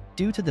law,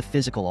 due to the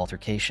physical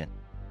altercation.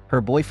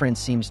 Her boyfriend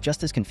seems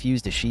just as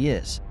confused as she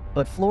is,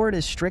 but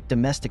Florida's strict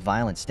domestic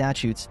violence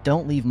statutes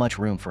don't leave much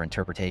room for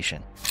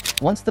interpretation.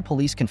 Once the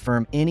police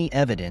confirm any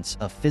evidence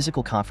of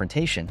physical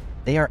confrontation,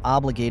 they are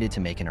obligated to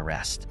make an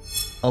arrest.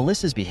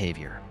 Alyssa's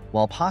behavior,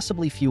 while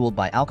possibly fueled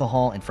by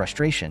alcohol and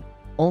frustration,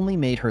 only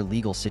made her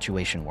legal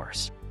situation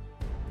worse.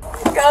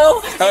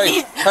 Go!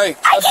 Hey! I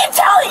keep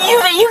telling you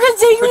that you can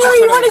take me where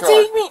you want to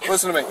take me!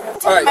 Listen to me.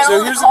 Alright,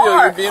 so here's the deal.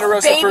 You're being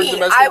arrested for Baby,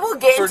 domestic... I will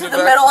get into the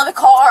middle of the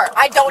car.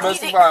 I don't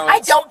need it. I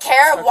don't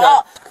care. Okay.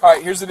 Well,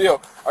 Alright, here's the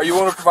deal. Are you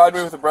willing to provide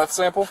me with a breath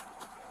sample?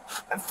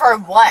 for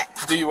what?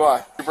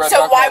 DUI.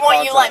 So why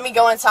won't you let me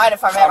go inside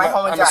if I'm at my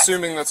home address? I'm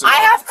assuming that's... I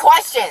have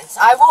questions.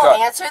 I will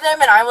answer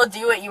them and I will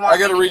do what you want me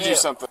to do. I gotta read you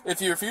something.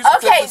 If you refuse to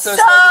take the test,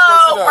 so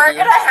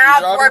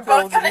we're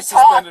both gonna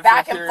talk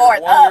back and forth.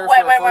 Oh,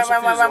 wait.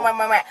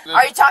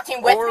 Are you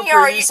talking with me or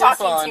are you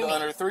talking to me?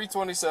 Under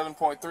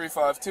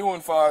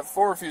 327.35215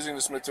 for refusing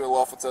to submit to a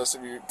lawful test.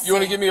 You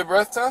want to give me a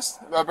breath test?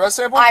 A breath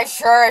sample? I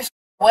sure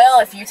will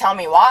if you tell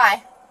me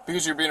why.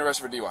 Because you're being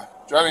arrested for DUI.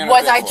 Driving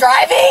Was I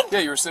driving? Yeah,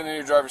 you were sitting in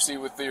your driver's seat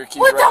with your keys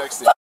right next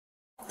to you.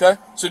 Okay,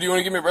 so do you want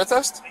to give me a breath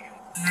test?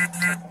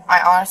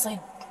 I honestly...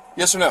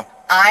 Yes or no?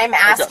 I'm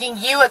asking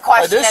you a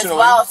question as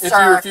well, sir. If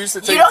you refuse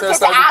to take the test, you don't get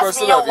to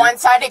ask me a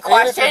one-sided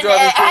question.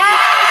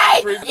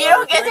 Hey! You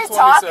don't get to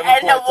talk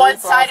in a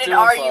one-sided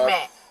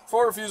argument.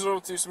 For refusal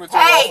to submit to a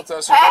lawful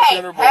test,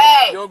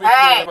 why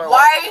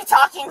are you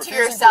talking to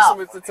yourself? Refusing to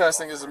submit to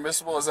testing is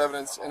admissible as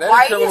evidence in any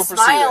Why are criminal you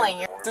smiling?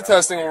 proceeding. The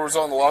testing will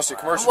result in the loss of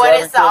commercial What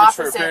driving is the privilege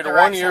for a opposite period of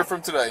direction? 1 year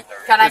from today.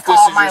 Can I if call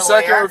this is my your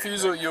second lawyer?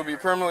 refusal, you'll be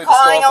permanently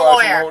Calling a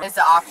disqualified lawyer is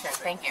the option.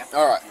 Thank you.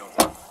 All right.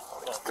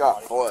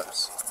 God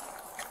bless.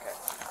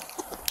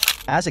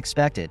 As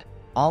expected,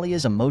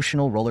 Aaliyah's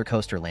emotional roller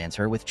coaster lands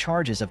her with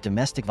charges of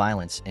domestic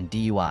violence and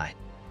DUI,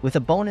 with a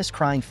bonus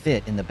crying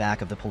fit in the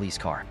back of the police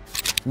car.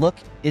 Look,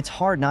 it's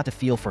hard not to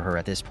feel for her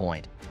at this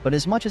point, but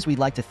as much as we'd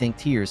like to think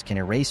tears can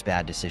erase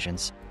bad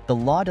decisions, the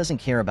law doesn't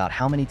care about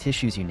how many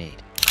tissues you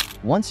need.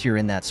 Once you're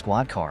in that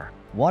squad car,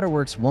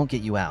 Waterworks won't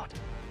get you out.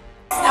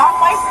 It's not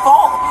my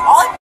fault. All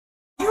I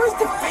do is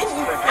defend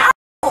you.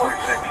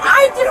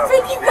 I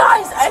defend you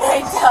guys, and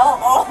I tell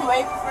all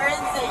my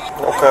friends that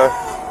you... Okay.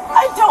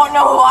 I don't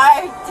know why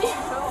I do.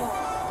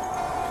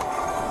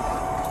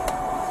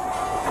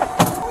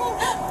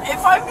 If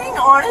I'm being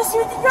honest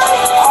with you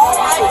guys, all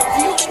I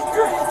do is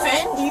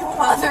defend you,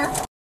 mother.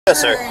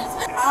 Yes, sir.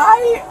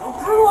 I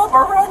grew up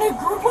around a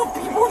group of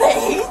people that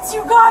hates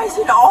you guys,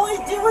 and all I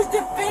did was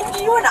defend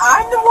you, and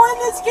I'm the one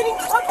that's getting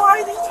cut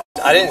by these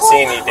people. I didn't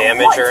see any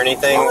damage or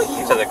anything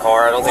to the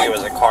car. I don't think it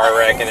was a car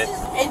wreck, and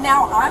And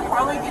now I'm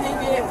probably gonna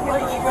get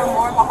put even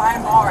more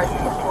behind bars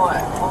because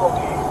what?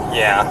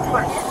 yeah.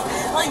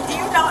 Like, do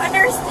you not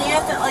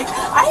understand that, like,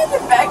 I had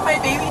to beg my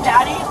baby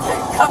daddy to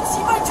come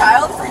see my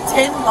child for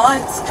 10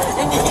 months,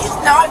 and he's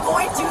not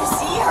going to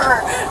see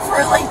her for,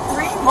 like,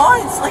 3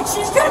 months. Like,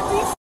 she's gonna be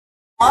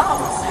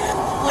mom.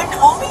 Like,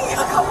 only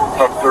a couple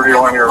people...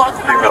 31, your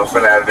female's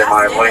been added in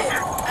my link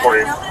for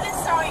you. I know that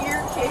it's not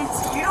your kid,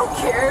 so you don't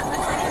care if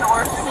it's, like, an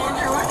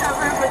orphanage or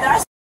whatever, but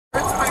that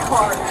hurts my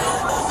heart.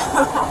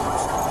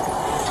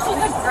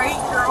 She's a great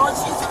girl,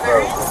 she's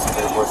very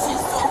sweet,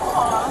 she's so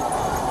calm.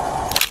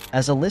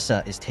 As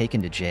Alyssa is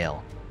taken to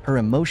jail, her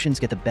emotions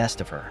get the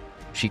best of her.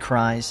 She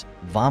cries,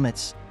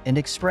 vomits, and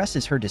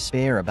expresses her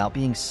despair about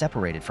being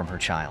separated from her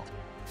child.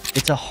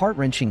 It's a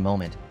heart-wrenching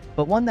moment,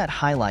 but one that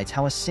highlights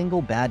how a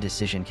single bad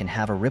decision can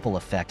have a ripple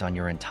effect on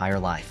your entire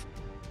life.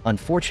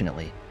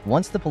 Unfortunately,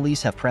 once the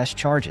police have pressed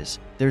charges,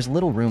 there's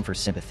little room for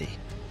sympathy.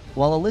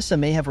 While Alyssa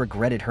may have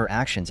regretted her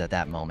actions at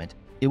that moment,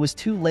 it was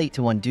too late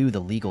to undo the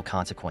legal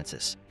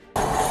consequences.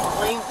 You're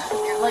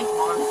like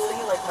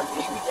honestly like my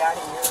baby daddy.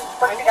 You're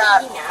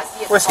like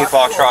nasty. Whiskey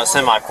Foxtrot,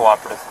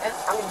 semi-cooperative. And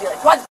I'm gonna be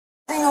like, what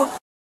are you?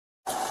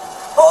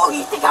 Oh,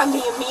 you think I'm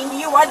being mean to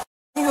you? What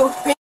are you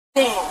bitch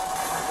thing?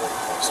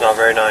 It's not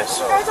very nice.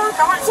 You guys are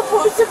not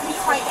supposed to be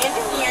my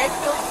enemy. I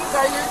feel like you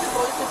guys are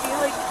supposed to be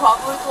like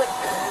public. Like,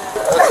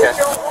 I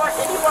don't want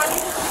anybody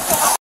to be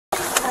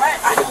threat.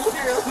 I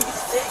literally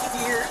sit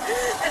here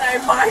and I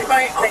mind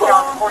my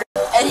own.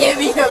 And you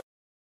become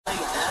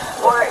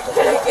or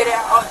can I get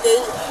out of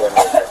this?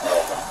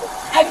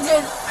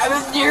 I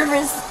was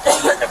nervous.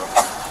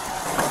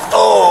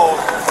 Oh!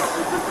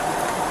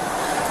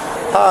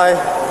 Hi.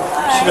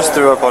 She just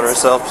threw up on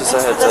herself, just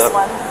a heads up.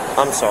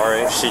 I'm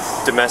sorry. She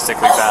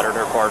domestically battered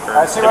her partner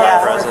in my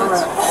presence.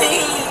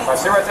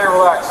 Sit right there,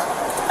 relax.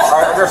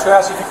 Alright, I'm just gonna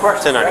ask you a few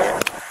questions.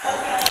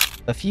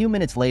 1098. A few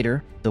minutes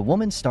later, the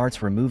woman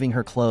starts removing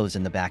her clothes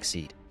in the back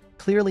seat,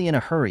 clearly in a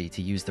hurry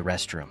to use the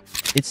restroom.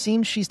 It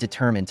seems she's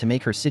determined to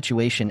make her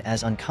situation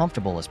as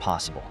uncomfortable as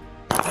possible.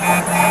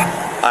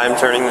 I'm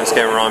turning this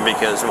camera on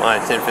because my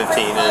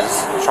 1015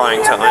 is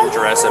trying to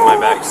undress in my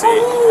back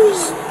seat.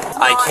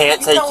 I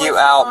can't take you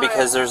out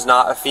because there's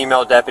not a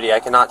female deputy. I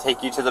cannot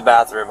take you to the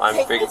bathroom.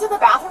 Take me to the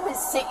bathroom and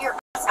sit your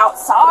ass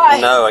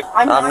outside. No,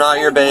 I'm not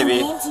your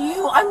baby. Mean to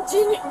you.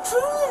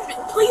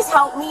 Please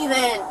help me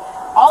then.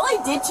 All I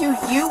did to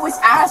you was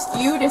ask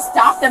you to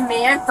stop the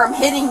man from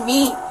hitting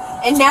me.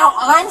 And now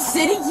I'm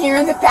sitting here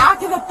in the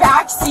back of the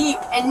back seat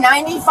and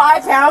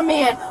 95-pound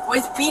man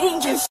was beating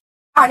the shit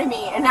out of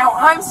me. And now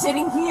I'm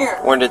sitting here.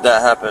 When did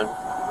that happen?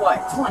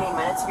 What, 20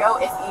 minutes ago,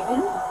 if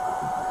even?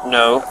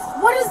 No.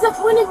 What is the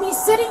point of me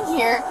sitting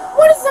here?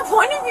 What is the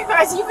point of you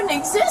guys even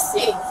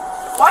existing?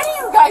 Why do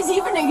you guys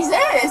even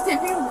exist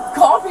if you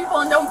call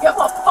people and don't give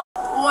a fuck?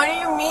 What do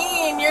you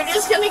mean? You're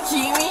just gonna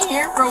keep me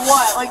here for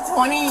what, like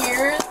 20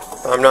 years?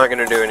 I'm not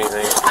gonna do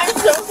anything. I'm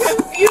so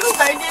confused.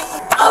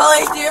 All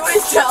I did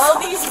was tell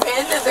these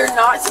men that they're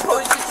not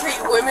supposed to treat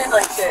women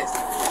like this.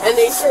 And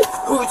they said,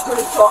 who's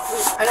gonna talk to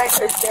me? And I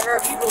said, there are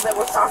people that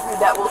will talk to me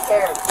that will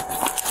care.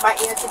 My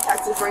aunt's a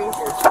Texas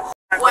Ranger.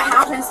 What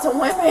happens to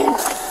women?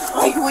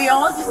 Like, we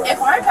all just, if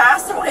I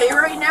passed away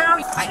right now,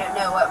 I don't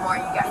know what more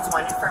you guys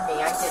wanted from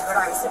me. I did what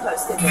I was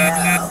supposed to do.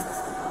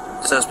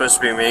 Is that supposed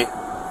to be me?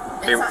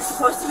 It's not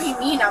supposed to be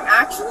mean. I'm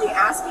actually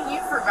asking you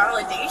for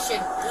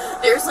validation.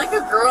 There's like a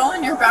girl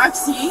in your back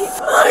seat.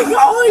 Like,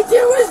 all I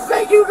did was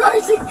beg you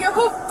guys to give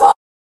a fuck.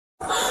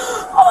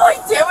 All I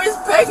did was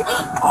beg.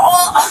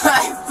 All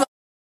I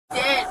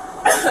did.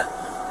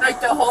 Like,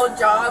 the whole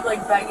job,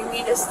 like, begging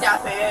me to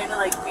step in and,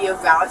 like, be a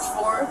vouch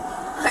for.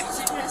 I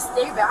should just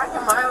stay back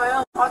and mind my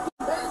own fucking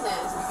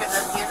business. Because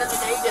at the end of the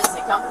day, does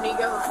the company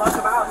give a fuck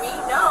about me?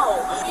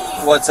 No.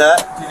 What's that?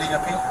 Do you need a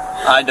pee?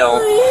 I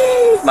don't.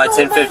 Please, My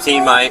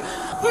 1015 might.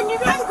 Can you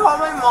guys call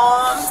my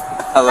mom?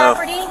 Hello?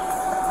 Property?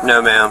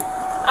 No, ma'am.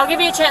 I'll give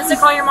you a chance to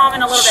call your mom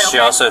in a little bit, okay? She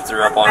also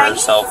threw up on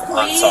herself.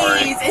 I'm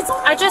sorry.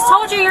 I just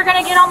told you you're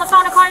going to get on the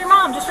phone and call your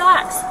mom. Just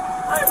relax.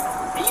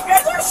 You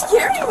guys are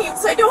scaring me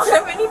because I don't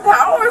have any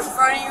power in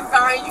front of you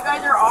guys. You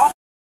guys are all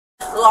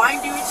lying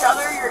to each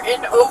other. You're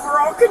in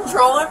overall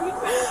control of me.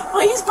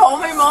 Please call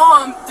my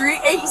mom.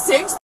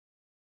 386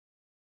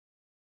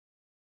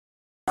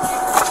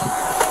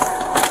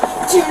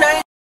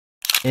 29.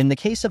 In the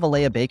case of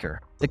Alea Baker,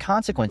 the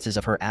consequences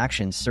of her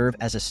actions serve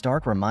as a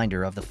stark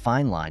reminder of the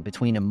fine line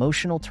between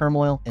emotional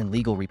turmoil and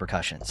legal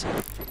repercussions.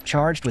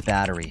 Charged with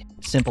battery,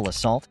 simple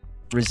assault,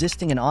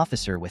 resisting an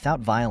officer without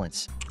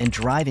violence, and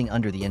driving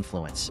under the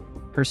influence,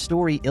 her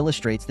story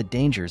illustrates the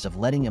dangers of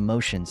letting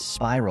emotions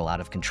spiral out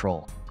of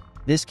control.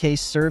 This case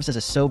serves as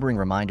a sobering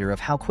reminder of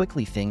how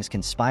quickly things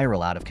can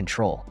spiral out of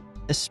control,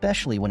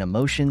 especially when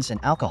emotions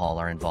and alcohol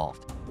are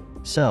involved.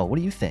 So, what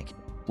do you think?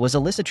 Was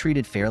Alyssa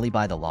treated fairly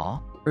by the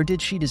law? Or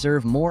did she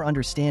deserve more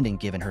understanding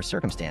given her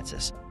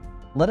circumstances?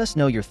 Let us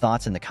know your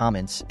thoughts in the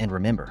comments, and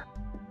remember,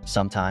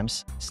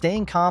 sometimes,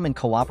 staying calm and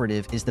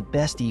cooperative is the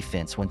best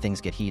defense when things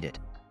get heated.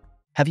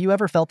 Have you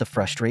ever felt the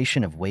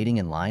frustration of waiting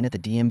in line at the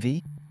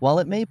DMV? While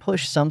it may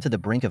push some to the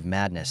brink of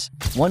madness,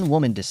 one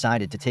woman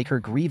decided to take her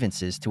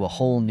grievances to a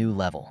whole new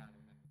level.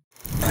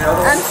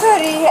 I'm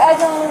sorry, I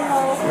don't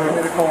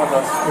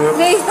know.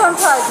 Please don't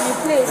touch me,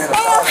 please.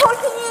 I am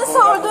 14 years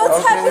old,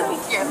 what's happening?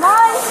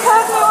 Mom,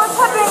 tell me what's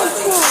happening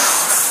to you.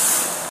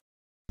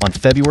 On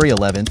February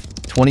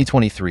 11th,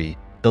 2023,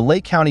 the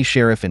Lake County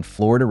Sheriff in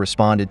Florida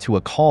responded to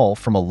a call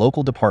from a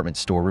local department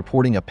store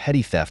reporting a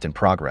petty theft in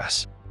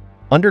progress.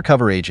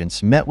 Undercover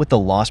agents met with the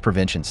loss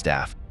prevention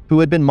staff, who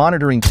had been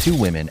monitoring two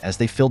women as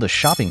they filled a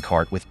shopping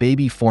cart with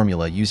baby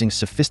formula using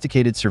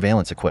sophisticated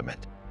surveillance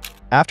equipment.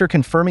 After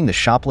confirming the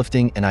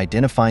shoplifting and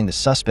identifying the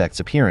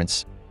suspect's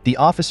appearance, the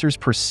officers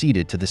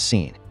proceeded to the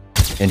scene.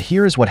 And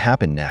here is what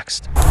happened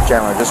next.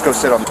 Chandler, just go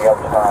sit on the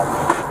other side.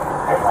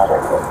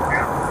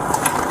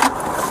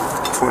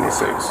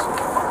 26.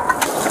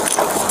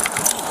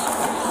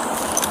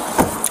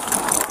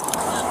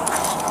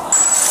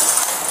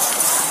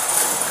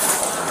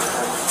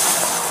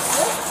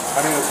 I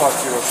need to talk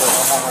to you real quick.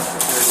 I'm on my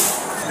security.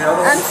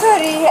 I'm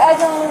sorry, I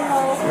don't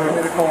know. You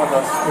need to come with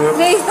us.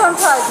 Please don't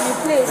touch me,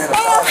 please.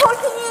 I am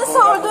 14 years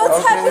old, what's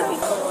happening?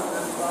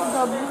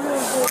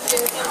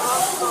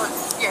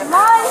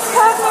 Mom,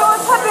 tell me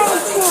what's happening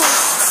to you.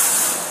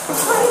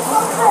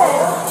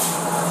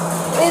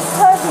 It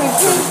hurt me,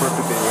 please.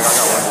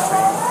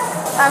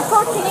 I'm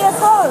 14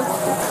 years old.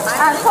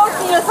 I'm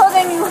 14 years old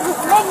and you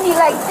make me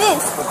like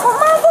this. Come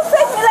on, don't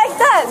make me like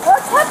that.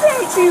 What's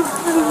happening to you?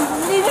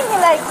 Leaving me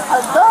like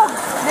a dog.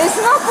 This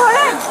is not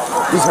correct.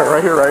 He's right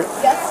here, right?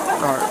 Yes.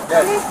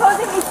 Alright. Please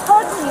holding me,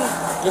 hurt me.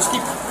 Just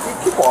keep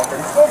walking.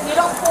 If you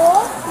don't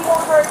pull, he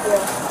won't hurt you.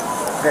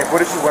 Okay,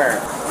 what is she wearing?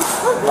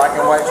 Black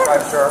and white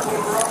striped shirt.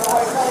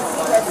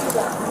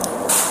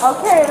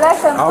 Okay,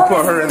 let's I'll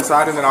put her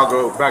inside and then I'll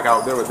go back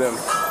out there with them.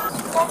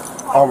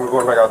 Oh, we're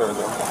going back out there with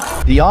them.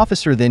 The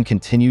officer then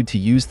continued to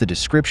use the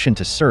description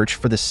to search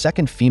for the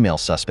second female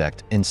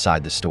suspect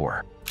inside the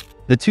store.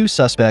 The two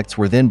suspects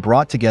were then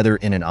brought together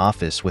in an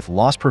office with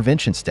loss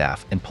prevention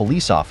staff and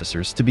police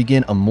officers to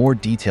begin a more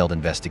detailed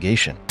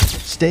investigation.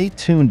 Stay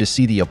tuned to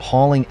see the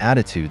appalling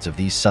attitudes of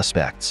these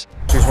suspects.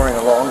 She's wearing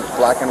a long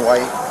black and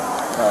white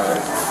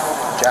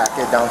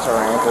jacket down to her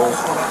ankles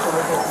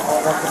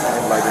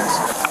and leggings.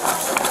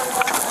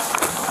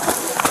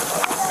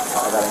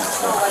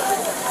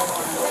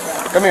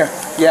 Come here.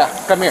 Yeah,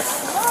 come here.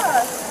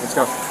 Let's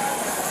go.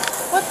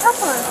 What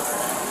happened?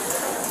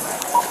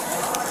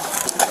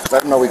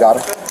 Let them know we got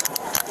her.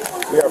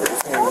 Yeah,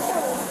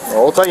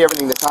 well, we'll tell you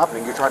everything that's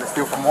happening. You tried to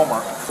steal from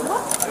Walmart. You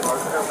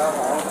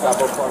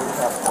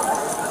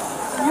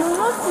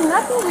must do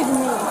nothing with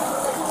me.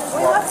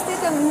 We must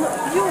leave them.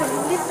 You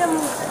leave them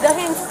the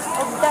hands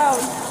of down.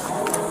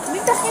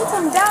 Leave the hands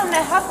of down.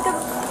 I have the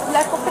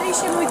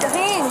operation with the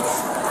hands.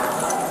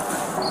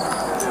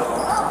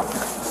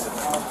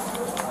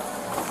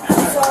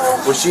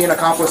 Was she an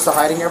accomplice to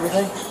hiding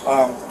everything?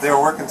 They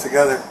were working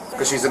together.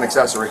 Because she's an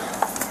accessory.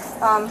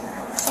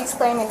 She's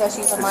claiming that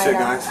she's a Good minor. shit,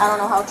 guys. I don't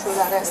know how true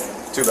that is.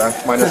 Too bad.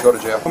 Minors go to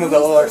jail. Come to the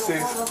ORC.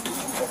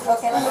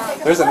 Okay, let me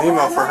take There's an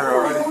email for her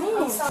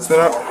already.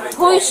 Stand up.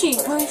 Who is she?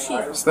 Who is she?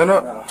 Stand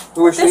up.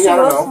 Who is she? I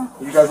don't know.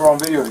 You guys were on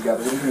video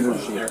together. Who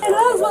is she?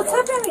 Hello, what's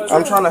happening?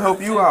 I'm trying to help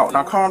you out.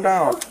 Now calm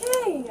down.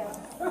 Okay.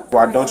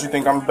 Why don't you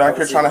think I'm back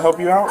here trying to help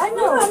you out? I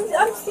know,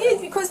 I'm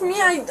scared because me,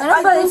 I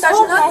don't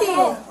touch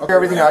nothing. Okay,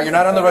 everything out. You're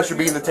not under arrest. You're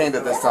being detained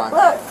at this time.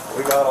 Look.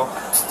 We got them.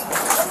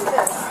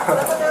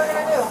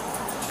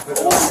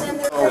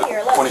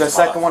 The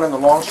second one in the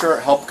long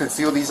shirt helped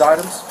conceal these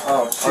items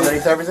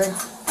underneath everything?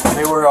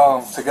 They were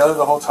together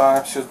the whole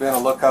time. She was being a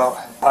lookout,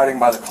 hiding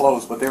by the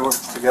clothes, but they were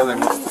together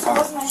most of the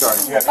time.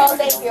 Sorry. It's all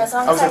day for you. As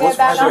long as I get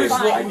back, I'm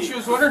fine. She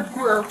was wondering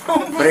where.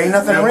 But ain't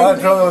nothing Yeah, ring. my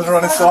adrenaline was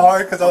running so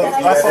hard because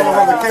I saw them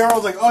on the camera. I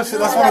was like, oh shit,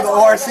 that's one of the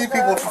ORC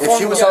people. If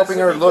she was helping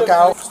her look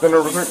out, then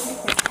her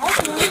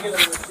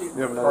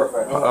You have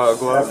another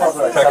glove?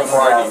 Checking for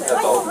ID. That's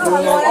all.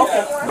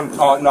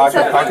 Oh, no, I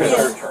can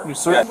search.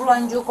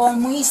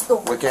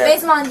 we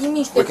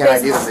can't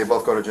ID them. They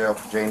both go to jail.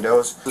 Jane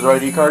Doe's. Those are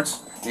ID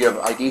cards? You have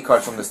ID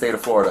cards from the state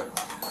of Florida.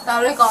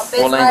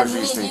 What language do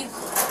you speak?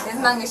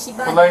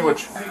 What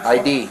language?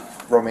 ID.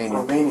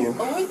 Romanian.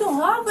 Romanian. We don't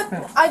have, but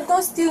I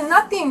don't steal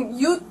nothing.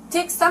 You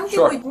take something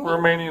Sure. with me.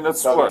 Romanian,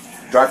 that's what?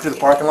 Drive through the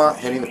parking lot,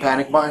 hitting the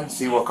panic button,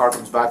 see what car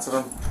comes back to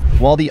them.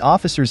 While the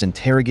officers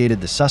interrogated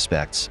the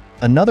suspects,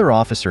 another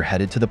officer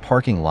headed to the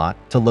parking lot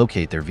to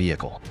locate their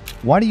vehicle.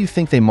 Why do you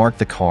think they marked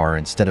the car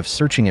instead of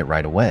searching it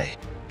right away?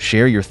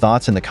 Share your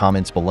thoughts in the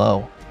comments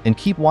below, and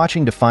keep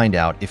watching to find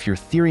out if your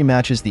theory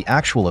matches the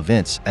actual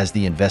events as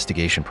the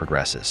investigation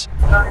progresses.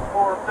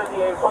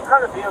 3458, what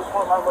kind of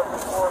vehicle am I looking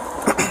for?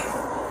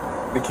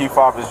 The key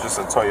fob is just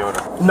a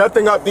Toyota.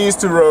 Nothing up these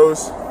two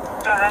rows.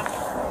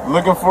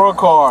 Looking for a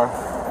car.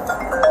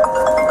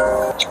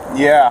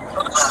 Yeah.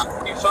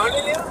 You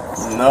finding it?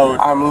 No,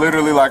 I'm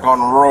literally like on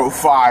row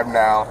 5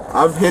 now.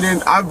 I'm hitting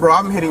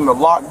the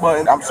lock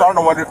button. I'm starting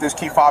to wonder if this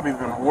key fob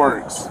even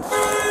works.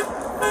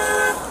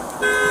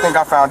 I think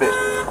I found it.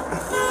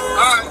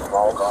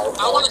 Alright.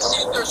 I want to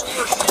see if there's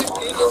percent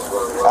in it.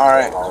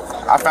 Alright,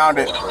 I found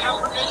it. You don't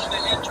have permission to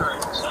enter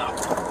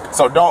it,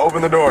 So don't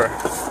open the door. do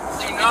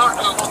not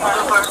open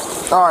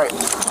the door. Alright.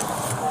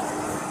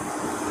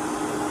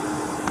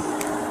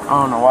 I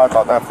don't know why I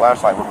thought that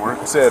flashlight would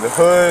work. It said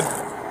hood,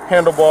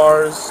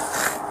 handlebars.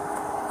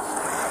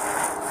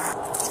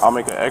 I'll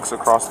make an X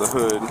across the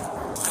hood.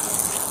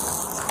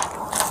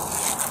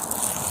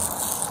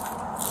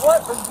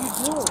 What are you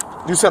doing?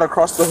 You said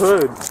across the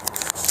hood.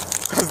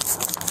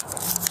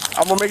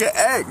 I'm gonna make an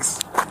X.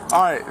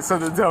 Alright, so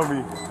then tell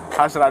me,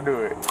 how should I do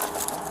it?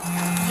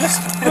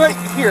 Just right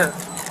here.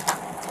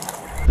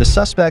 The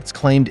suspects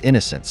claimed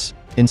innocence,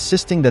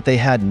 insisting that they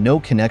had no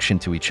connection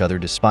to each other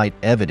despite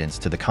evidence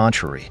to the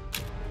contrary.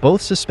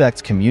 Both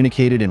suspects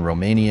communicated in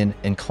Romanian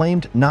and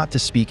claimed not to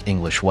speak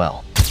English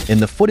well. In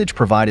the footage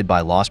provided by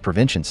loss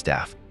prevention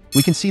staff,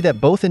 we can see that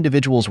both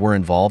individuals were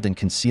involved in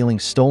concealing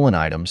stolen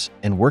items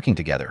and working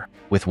together,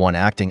 with one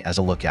acting as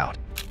a lookout.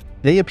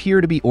 They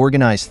appear to be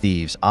organized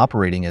thieves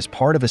operating as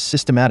part of a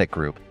systematic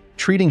group,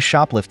 treating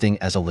shoplifting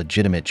as a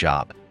legitimate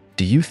job.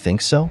 Do you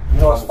think so? You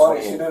know what's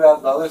funny? She did that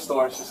at the other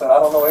store and she said, I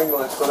don't know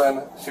English, so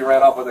then she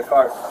ran off with the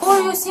cart.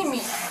 Where you see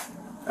me?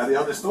 At the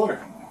other store.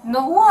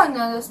 No one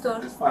at the store.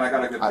 It's fine, I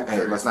got a good picture.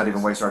 Hey, let's not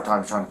even waste our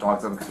time trying to talk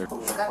to them because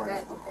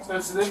they're...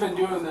 So they've been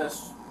doing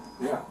this.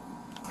 Yeah.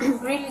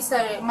 Really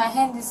sorry, my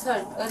hand is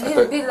hurt. A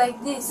little bit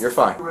like this. You're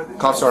fine.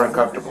 Cops are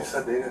uncomfortable.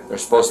 They're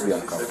supposed to be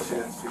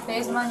uncomfortable.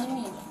 Face money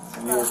me.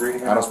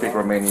 I don't speak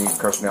Romanian. You can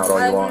curse me out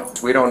all you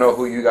want. We don't know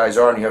who you guys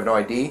are and you have no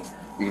ID.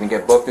 You're going to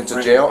get booked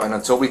into jail, and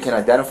until we can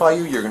identify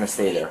you, you're going to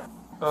stay there.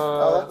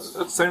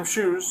 It's same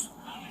shoes,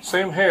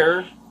 same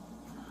hair,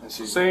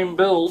 same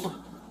build.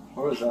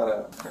 Where was that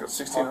at? I got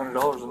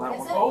 $1,600 in that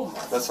one.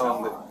 Oh, that's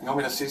on the. You want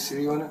me to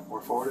CC you in it or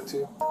forward it to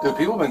you? Dude,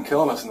 people have been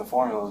killing us in the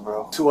formulas,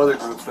 bro. 2 other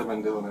groups have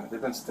been doing it. They've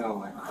been stealing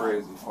like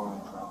crazy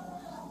formulas, bro.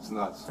 It's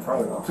nuts.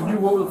 So you,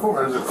 what was it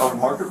for? Is it on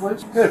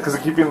Marketplace? Yeah, because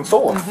they keep getting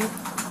stolen.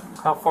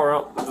 How far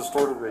out of the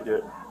store did they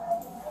get?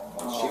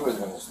 She was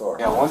in the store.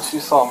 Yeah, once she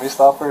saw me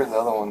stop her, the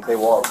other one. They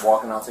were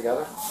walking out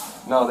together?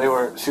 No, they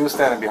were. She was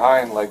standing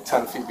behind, like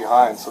 10 feet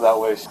behind, so that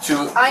way she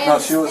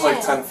was like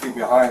 10 feet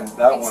behind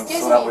that one,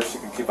 so that way she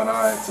could keep an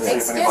eye to see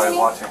if anybody's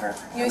watching her.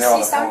 You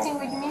see something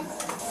with me?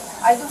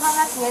 I don't have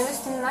nothing. I was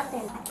doing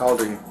nothing. How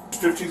old are you?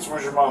 15.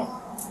 Where's your mom?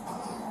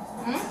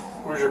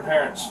 Where's your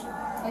parents?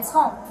 It's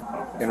home.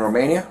 In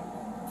Romania?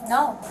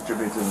 No.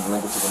 Contributing to the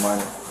delinquency of a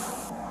minor.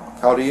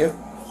 How old are you?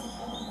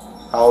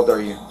 How old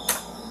are you?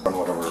 On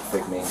whatever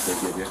fake names they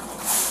give you.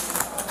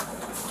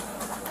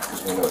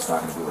 Because we know it's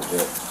not going to be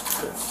legit.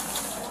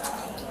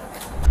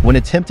 When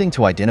attempting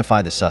to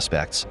identify the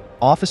suspects,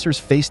 officers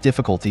faced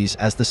difficulties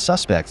as the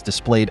suspects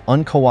displayed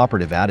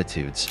uncooperative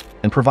attitudes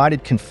and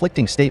provided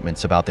conflicting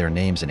statements about their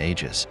names and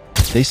ages.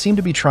 They seem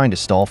to be trying to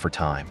stall for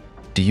time.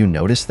 Do you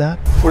notice that?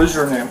 What is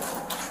your name?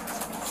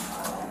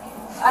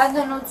 I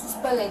don't know to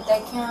spell it. I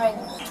can't write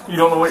it. You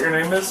don't know what your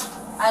name is?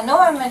 I know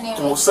what my name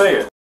Well, is. say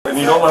it. And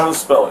you don't know how to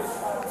spell it.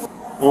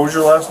 What was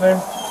your last name?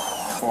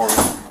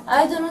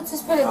 I don't know to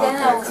spell it. Then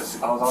Okay,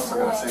 because I was also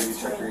going to say you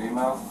check your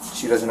email.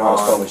 She doesn't know how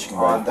to spell it. She can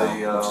write On it down.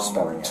 the She's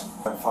spelling it.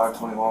 at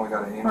 521, we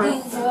got an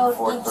email. Please, Lord,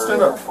 430,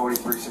 Stand up.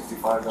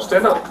 4365.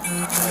 Stand up.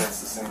 Yeah, it's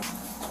the same.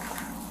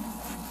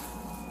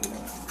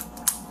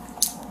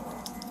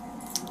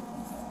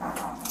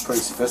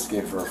 Pretty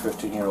sophisticated for a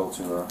 15-year-old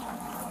to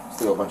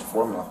steal a bunch of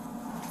formula.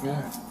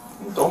 Yeah.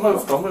 Don't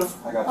move. Don't move.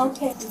 I got you.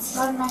 okay, it's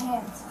not in my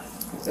hands.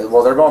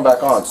 Well, they're going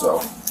back on, so.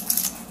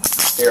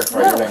 Here,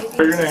 write your name.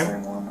 Write your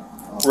name.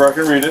 Where I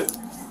can read it.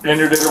 And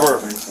your date of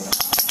birth.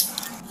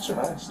 These are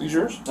nice. These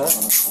yours?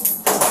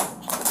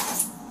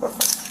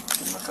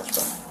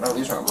 No,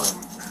 these aren't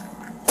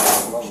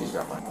mine. She's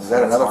got mine. Is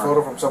that another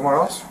photo from somewhere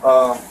else?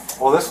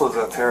 Well, this was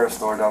a terrorist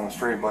store down the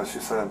street, but she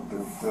said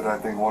that I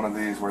think one of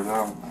these were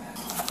them.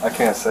 I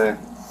can't say.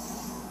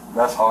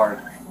 That's hard.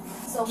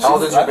 How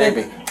old is your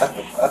baby?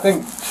 I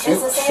think she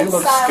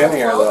looks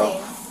skinnier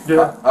though.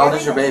 Yeah. How old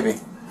is your baby?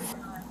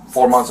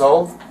 4 months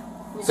old?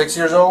 6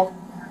 years old?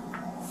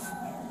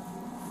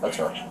 That's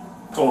her.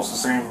 It's almost the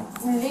same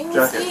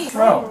jacket.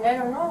 No. I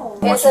don't know.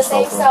 It's the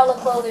same style of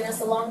clothing. It's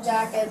the long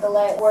jacket, the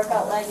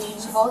workout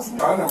leggings. I'm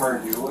trying to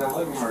merge you. Wouldn't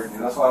let me merge you.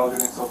 That's why I was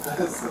getting so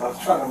pissed. I was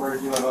trying to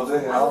merge you and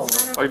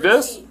Jose. Like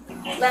this?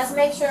 Let's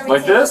make sure we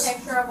Like take this? a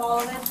picture of all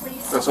of it,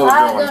 please. That's what I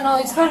I'm doing. don't know.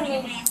 It's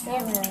hurting.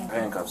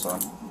 Handcuffs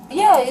on.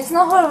 Yeah, it's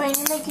not hard when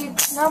you make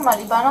it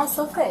normally, but not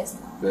so fast.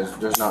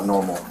 There's not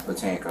normal.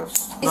 It's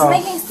handcuffs. It's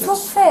making it too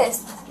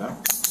fast. No,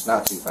 it's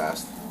not too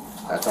fast.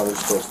 That's how they're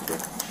supposed to be.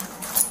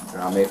 They're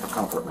not made for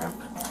comfort, man.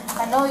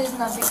 I know it's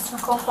not big to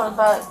comfort,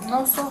 but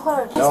not so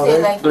hard. No, Stay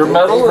like they're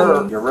metal.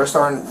 hurt. Your wrists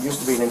aren't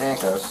used to being in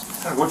handcuffs.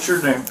 What's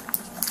your name?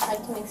 I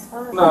can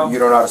explain. No. You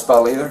don't know how to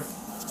spell either?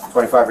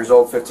 25 years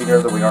old, 15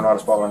 years old, we don't know how to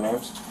spell our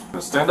names?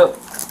 Stand up.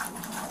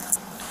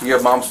 Do you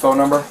have mom's phone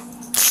number?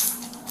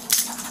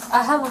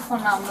 I have a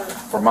phone number.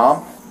 For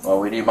mom? Well,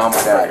 we need mom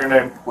and dad. Your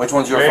name. Which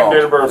one's your Name, phone?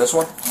 date of birth. This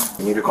one?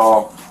 We need to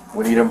call.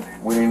 We need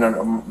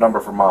a number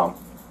for mom,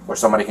 or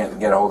somebody can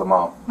get a hold of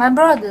mom. My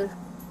brother.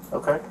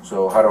 Okay.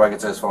 So how do I get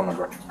to his phone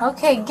number?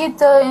 Okay, get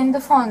in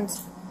the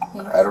phones.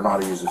 I don't know how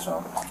to use this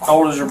phone. How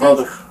old is your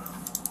brother?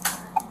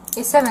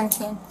 It's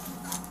 17.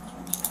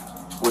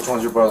 Which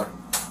one's your brother?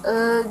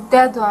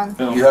 That one.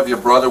 You have your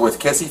brother with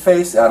kissy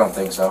face? I don't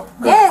think so.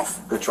 Good. Yes.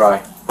 Good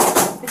try.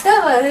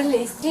 That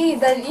really is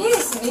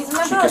it's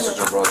my She brother. kisses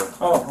her brother.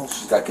 Oh.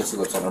 She's got kissy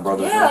lips on her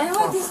brother's Yeah, neck. and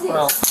what is this?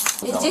 Well,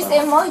 It's just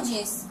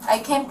emojis. I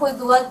can put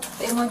what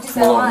emojis I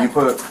Malone, want. you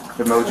put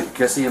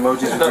kissy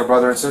emojis with your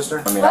brother and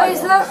sister? I mean, Why I is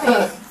don't.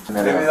 laughing? And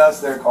then Maybe that's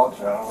their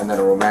culture. I don't know. and then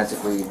a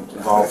romantically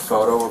involved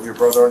photo of your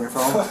brother on your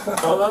phone?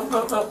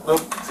 No.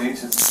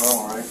 Teach its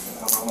own, right?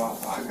 I don't know.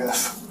 I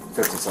guess.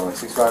 50, so like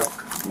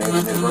 65. Name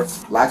and date of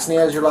birth.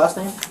 Laxnia is your last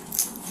name?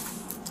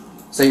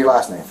 Say your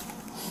last name.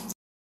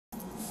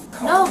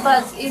 No,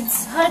 but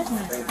it's hurting.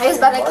 Yes,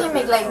 but I can't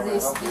make like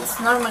this. It's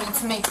normally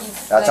to make it.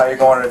 That's how you're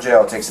going to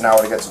jail. It takes an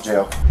hour to get to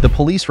jail. The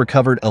police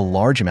recovered a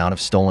large amount of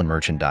stolen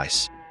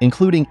merchandise,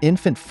 including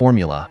infant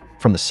formula,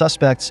 from the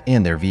suspects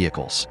and their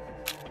vehicles.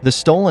 The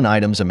stolen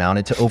items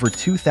amounted to over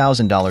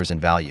 $2,000 in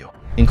value,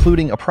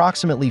 including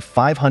approximately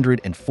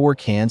 504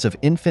 cans of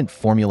infant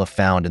formula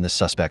found in the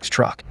suspect's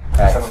truck.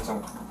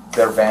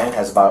 Their van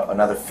has about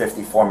another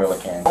 50 formula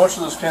cans. How much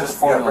are those cans of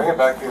formula? Bring it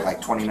back here. Like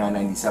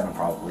 $29.97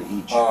 probably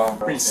each.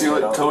 Can you seal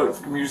it and tow it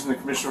from using the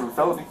commission of a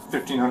felony?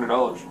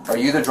 $1,500. Are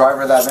you the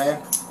driver of that van?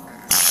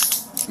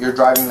 You're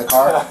driving the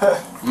car?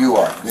 You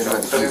are. You're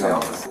doing the keys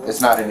on it.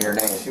 It's not in your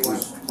name.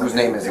 Whose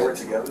name is it?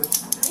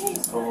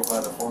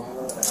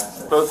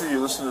 Both of you,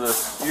 listen to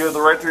this. You have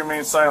the right to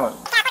remain silent.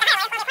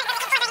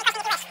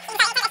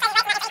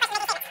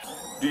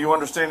 Do you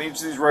understand each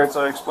of these rights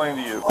I explained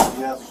to you?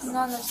 Yes. No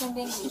understand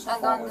English. I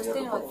don't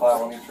understand what. You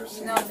don't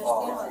understand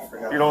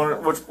what. You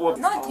don't. What?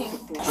 Nothing.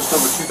 Just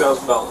over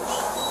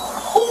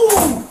 $2,000.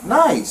 Ooh,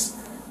 nice.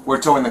 We're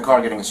towing the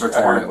car, getting a search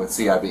warrant with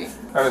CIB.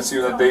 I didn't see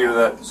that date or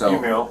that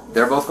email.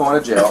 They're both going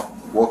to jail.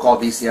 We'll call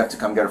DCF to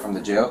come get her from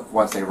the jail.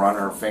 Once they run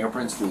her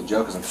fingerprints through the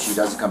jail, because if she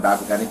doesn't come back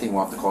with anything,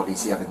 we'll have to call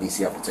DCF, and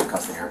DCF will take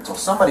custody of her until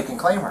somebody can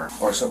claim her,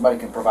 or somebody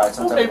can provide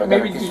some type of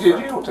identification.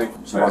 Maybe DJG will take her.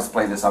 She wants to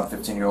play this on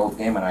 15-year-old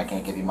game, and I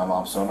can't give you my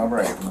mom's phone number.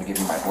 I'm going to give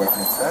you my boyfriend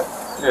instead.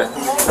 Yeah.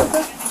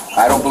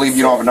 I don't believe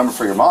you don't have a number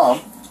for your mom.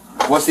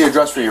 What's the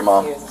address for your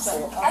mom?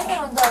 I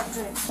don't know.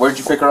 Where did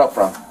you pick her up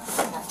from?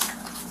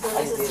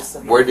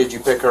 Where did you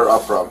pick her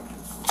up from?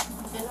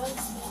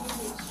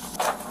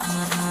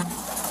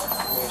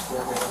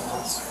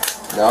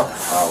 No?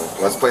 Oh,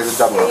 let's play the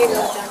double game.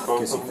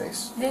 Kissy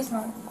face. This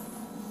one.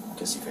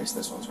 Kissy face,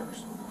 this one's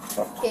hers.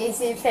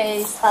 Kissy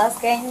face,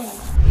 asking.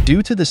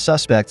 Due to the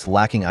suspects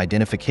lacking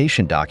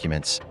identification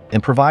documents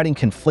and providing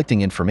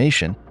conflicting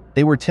information,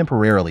 they were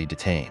temporarily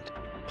detained.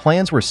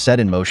 Plans were set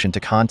in motion to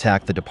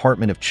contact the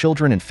Department of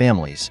Children and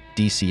Families,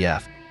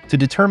 DCF, to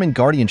determine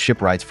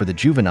guardianship rights for the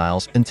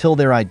juveniles until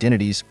their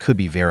identities could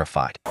be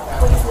verified.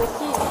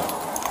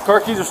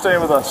 Car keys are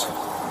staying with us.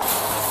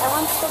 I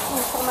want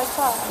something for my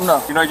car.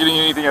 No, you're not getting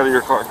anything out of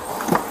your car.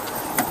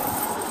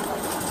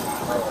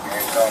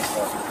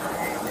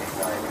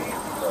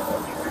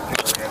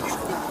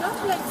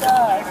 Not like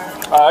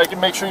that. I can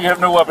make sure you have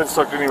no weapons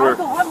tucked anywhere. I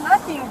don't have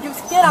nothing. You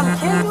scared I'm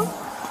killing you?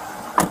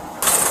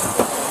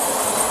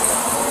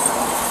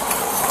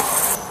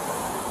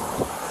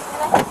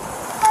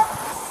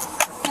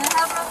 Can I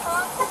have my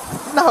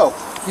phone? No,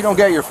 you don't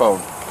get your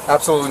phone.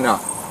 Absolutely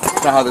not.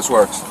 That's not how this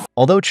works.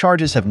 Although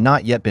charges have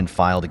not yet been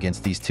filed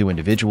against these two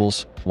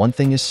individuals, one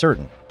thing is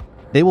certain.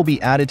 They will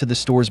be added to the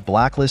store's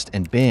blacklist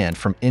and banned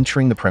from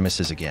entering the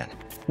premises again.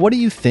 What do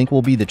you think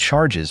will be the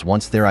charges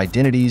once their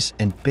identities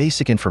and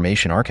basic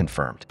information are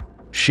confirmed?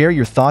 Share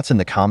your thoughts in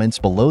the comments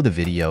below the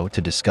video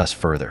to discuss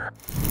further.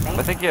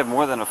 I think you have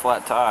more than a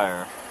flat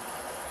tire.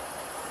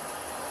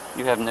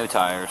 You have no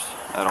tires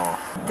at all.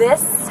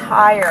 This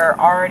tire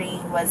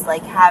already was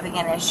like having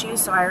an issue,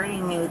 so I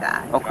already knew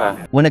that.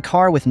 Okay. When a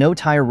car with no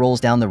tire rolls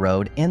down the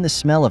road and the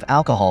smell of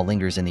alcohol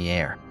lingers in the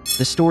air,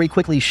 the story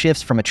quickly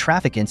shifts from a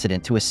traffic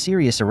incident to a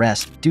serious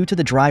arrest due to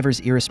the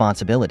driver's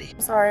irresponsibility. I'm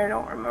sorry, I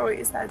don't remember what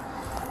you said.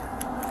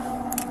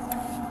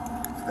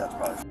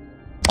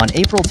 On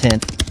April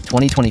 10th,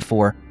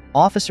 2024,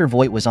 Officer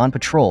Voigt was on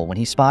patrol when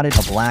he spotted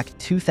a black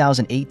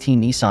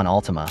 2018 Nissan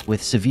Altima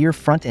with severe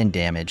front-end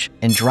damage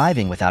and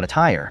driving without a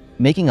tire,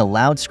 making a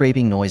loud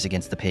scraping noise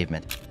against the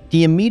pavement.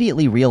 He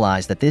immediately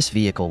realized that this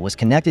vehicle was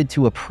connected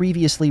to a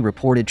previously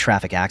reported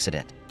traffic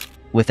accident.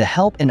 With the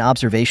help and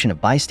observation of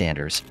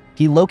bystanders,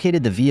 he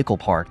located the vehicle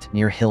parked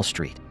near Hill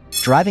Street.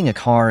 Driving a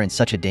car in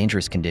such a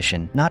dangerous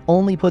condition not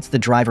only puts the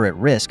driver at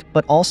risk,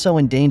 but also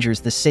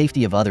endangers the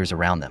safety of others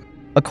around them.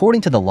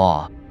 According to the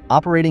law,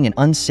 operating an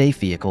unsafe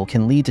vehicle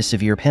can lead to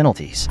severe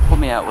penalties. Put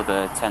me out with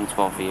a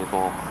 1012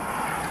 vehicle,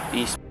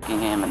 East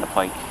Buckingham and the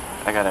Pike.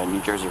 I got a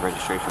New Jersey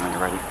registration when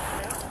you're ready.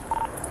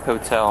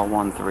 Hotel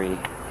 13,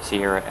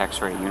 Sierra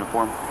X-ray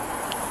uniform.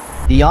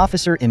 The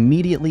officer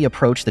immediately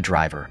approached the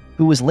driver,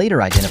 who was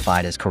later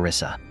identified as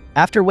Carissa.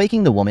 After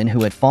waking the woman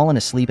who had fallen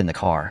asleep in the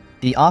car,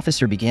 the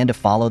officer began to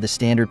follow the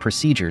standard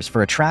procedures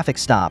for a traffic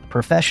stop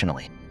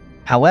professionally.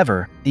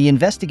 However, the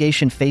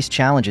investigation faced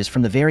challenges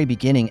from the very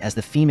beginning as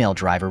the female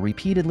driver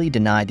repeatedly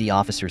denied the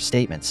officer's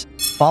statements,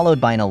 followed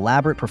by an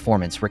elaborate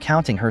performance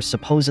recounting her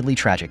supposedly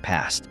tragic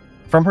past.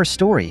 From her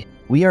story,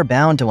 we are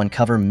bound to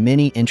uncover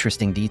many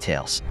interesting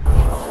details.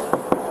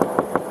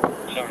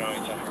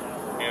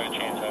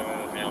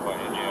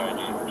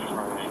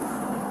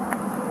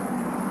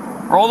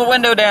 Roll the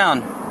window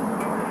down.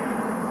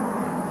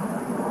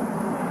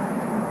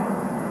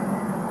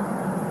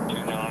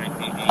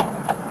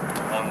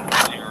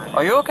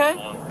 Are you okay?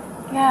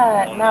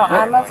 Yeah, no,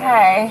 I'm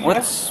okay.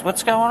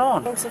 What's going on?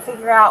 I'm trying to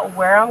figure out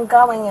where I'm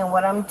going and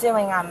what I'm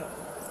doing. I'm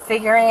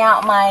figuring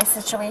out my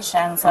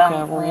situation, so Okay,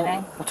 I'm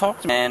waiting. We'll talk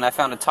to me. And I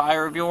found a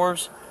tire of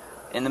yours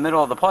in the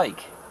middle of the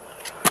Pike.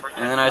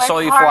 And then I saw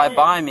you fly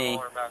by me.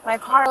 My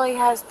car only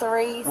has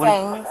 3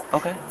 things.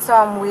 Okay. So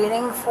I'm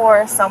waiting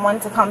for someone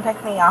to come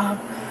pick me up.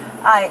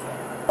 I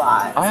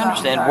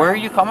understand. Where are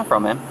you coming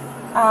from, ma'am?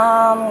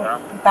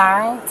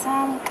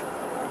 Barrington.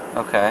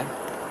 Okay.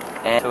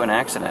 And to an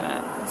accident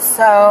at?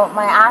 So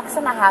my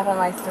accident happened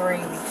like 3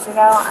 weeks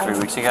ago. 3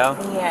 weeks ago?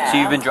 Yeah. So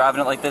you've been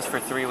driving it like this for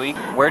 3 weeks?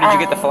 Where did you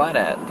get the flat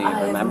at? Do you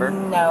remember?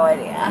 No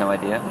idea. No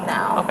idea?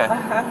 No. Okay.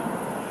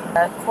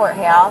 The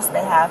courthouse,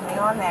 they have me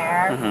on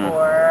there Mhm.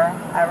 for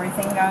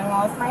everything going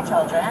on with my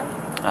children.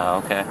 Oh,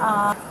 okay.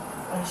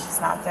 And she's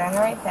not doing the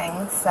right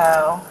thing,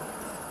 so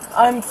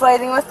I'm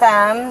fighting with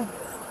them,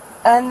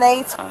 and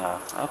they.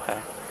 Okay.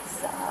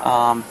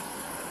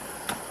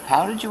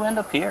 How did you end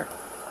up here?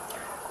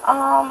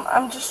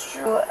 I'm just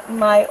through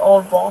my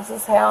old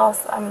boss's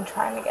house. I'm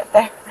trying to get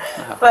there,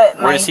 but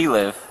Where does he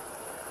live?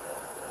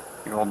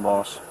 Your old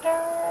boss.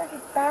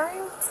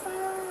 Barrington,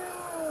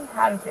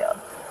 Haddonfield.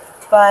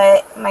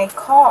 But my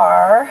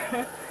car.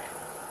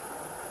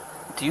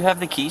 Do you have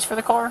the keys for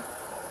the car?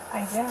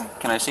 I do.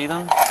 Can I see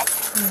them?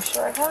 You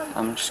sure I can?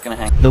 I'm just gonna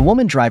hang. The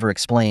woman driver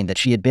explained that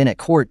she had been at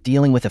court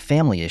dealing with a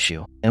family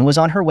issue and was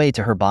on her way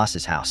to her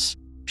boss's house.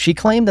 She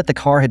claimed that the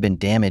car had been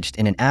damaged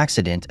in an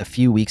accident a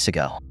few weeks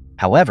ago.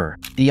 However,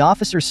 the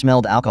officer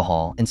smelled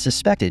alcohol and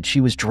suspected she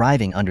was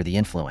driving under the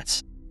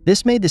influence.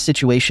 This made the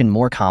situation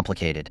more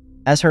complicated,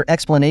 as her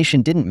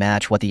explanation didn't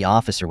match what the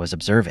officer was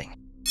observing.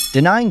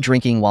 Denying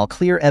drinking while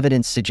clear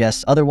evidence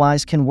suggests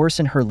otherwise can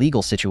worsen her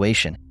legal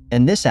situation,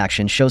 and this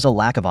action shows a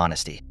lack of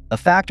honesty, a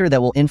factor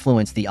that will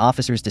influence the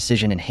officer's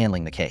decision in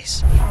handling the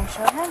case. I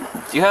sure can.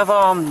 Do you have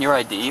your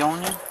ID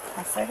on you?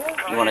 Yes, I do.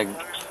 You want to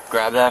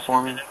grab that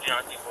for me?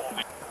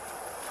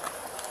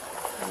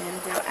 I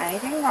didn't do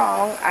anything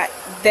wrong.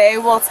 They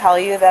will tell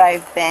you that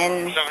I've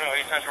been.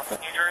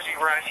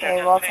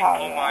 They will tell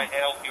you.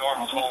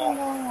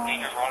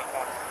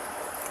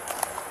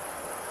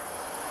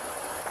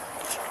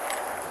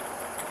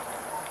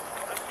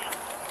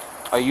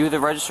 Are you the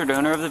registered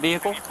owner of the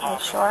vehicle? I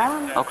sure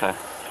am. Okay.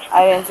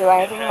 I didn't do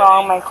anything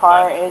wrong. My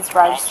car is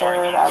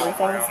registered.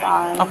 Everything's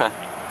done. Okay.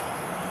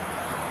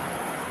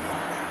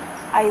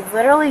 I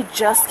literally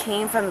just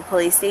came from the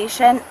police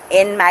station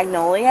in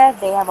Magnolia.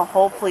 They have a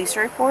whole police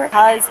report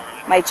because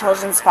my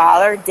children's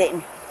father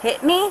didn't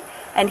hit me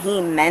and he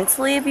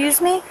mentally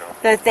abused me,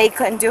 that they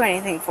couldn't do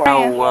anything for me.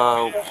 Okay.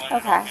 Well, what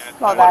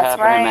that's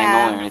happened where in I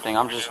Magnolia am. or anything?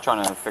 I'm just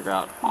trying to figure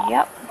out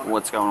Yep.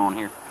 what's going on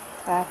here.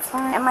 That's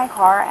fine. In my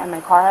car, and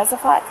my car has a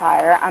flat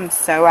tire. I'm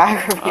so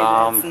aggravated.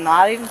 It's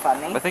not even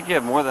funny. I think you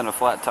have more than a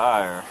flat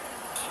tire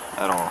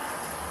at all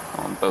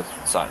on both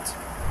sides.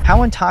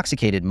 How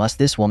intoxicated must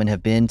this woman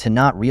have been to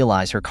not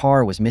realize her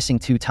car was missing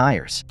 2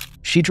 tires?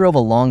 She drove a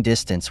long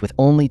distance with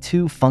only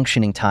 2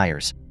 functioning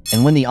tires,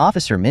 and when the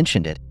officer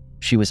mentioned it,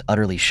 she was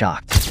utterly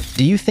shocked.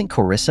 Do you think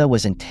Carissa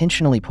was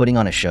intentionally putting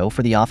on a show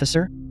for the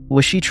officer?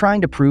 Was she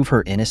trying to prove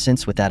her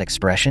innocence with that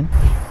expression?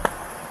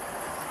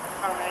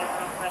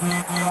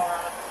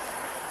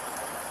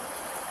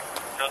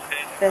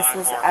 This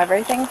is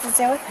everything to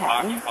do with him.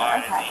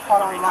 Okay,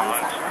 hold on 1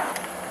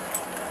 second.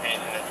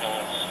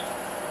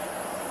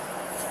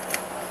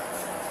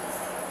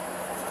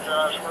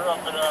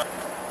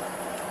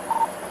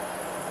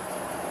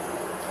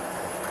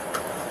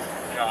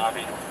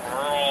 Copy.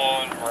 We're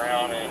on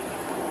Browning.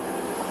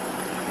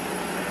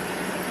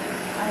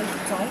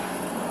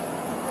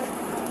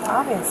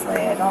 Obviously,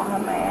 I don't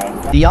have my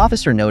ID. The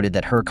officer noted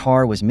that her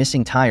car was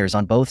missing tires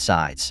on both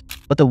sides,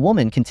 but the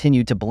woman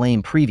continued to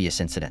blame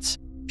previous incidents.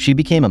 She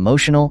became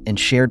emotional and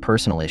shared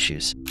personal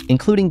issues,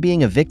 including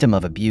being a victim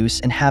of abuse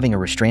and having a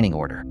restraining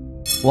order.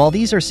 While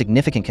these are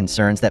significant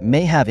concerns that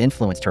may have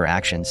influenced her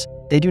actions,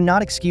 they do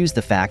not excuse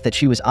the fact that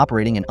she was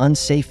operating an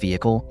unsafe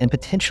vehicle and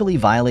potentially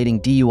violating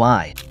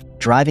DUI.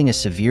 Driving a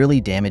severely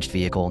damaged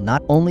vehicle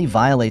not only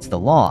violates the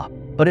law,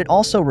 but it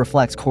also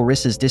reflects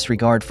Carissa's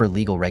disregard for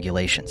legal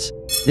regulations.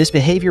 This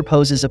behavior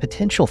poses a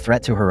potential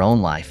threat to her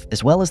own life,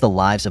 as well as the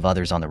lives of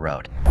others on the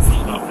road.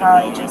 He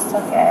probably just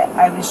took it.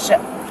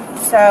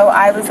 So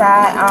I was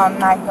at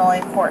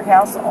Magnolia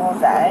Courthouse all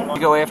day. You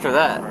go after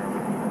that.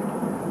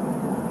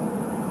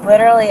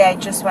 Literally, I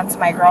just went to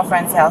my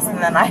girlfriend's house and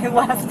then I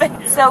left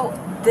it. So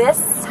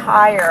this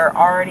tire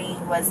already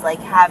was like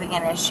having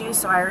an issue,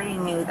 so I already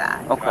knew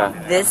that. Okay.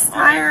 This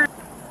tire.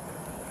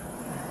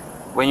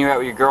 When you were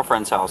at your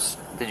girlfriend's house,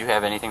 did you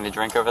have anything to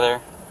drink over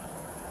there?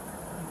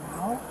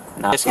 No.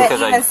 It's Can't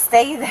because even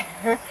stay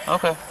there.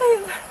 Okay.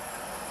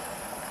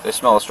 They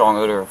smell a strong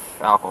odor of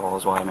alcohol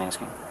is why I'm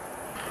asking.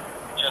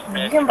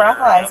 You can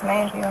breathalyze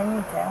me if you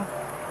need to.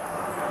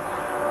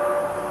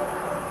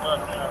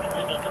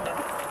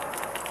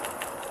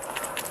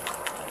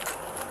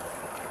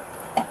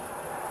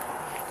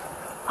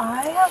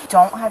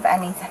 Don't have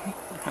anything.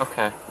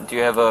 Okay. Do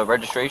you have a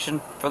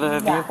registration for the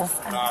vehicle?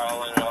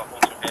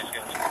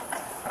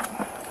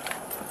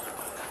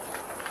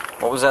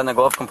 What was that in the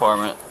glove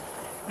compartment?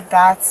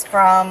 That's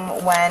from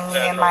when me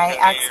and my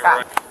ex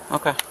got.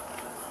 Okay.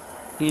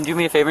 Can you do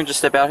me a favor and just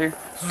step out here?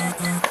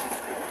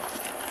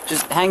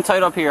 Just hang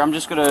tight up here. I'm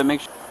just gonna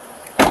make sure.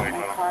 My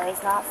car car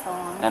is not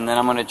stolen. And then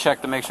I'm gonna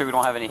check to make sure we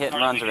don't have any hit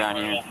and runs around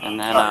here. And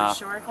then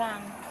Sure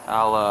can.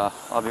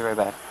 I'll be right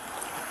back.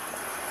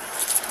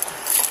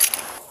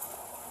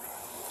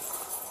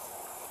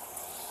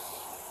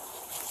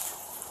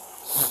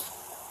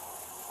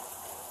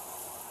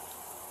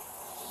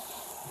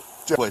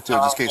 Wait, too,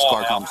 just in case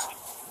car comes.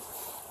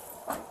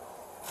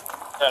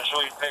 Yeah,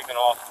 sure you're taking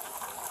off.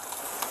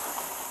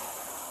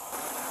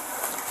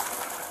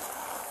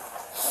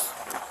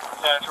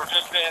 Yeah, we're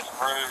just being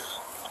bruised.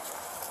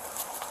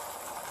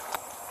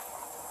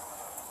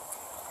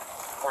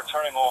 We're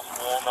turning off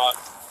Walnut,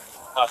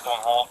 not on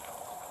halt.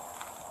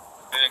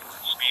 Big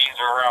speeds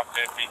are around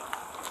 50.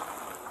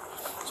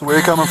 So where are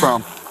you coming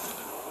from?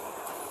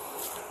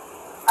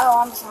 Oh,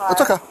 I'm sorry.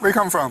 It's okay. Where are you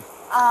coming from?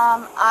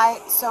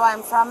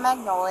 I'm from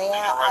Magnolia.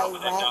 I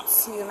went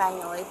to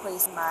Magnolia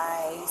Police.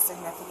 My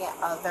significant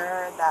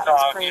other that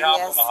was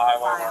previous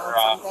filed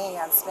something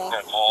against me.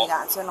 We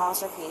got into an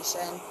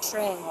altercation,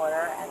 restraining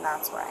order, and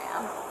that's where I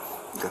am.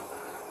 Okay.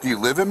 Do you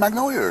live in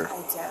Magnolia? Or?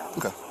 I do.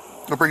 Okay.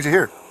 What brings you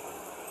here?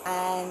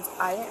 And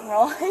I didn't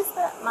realize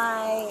that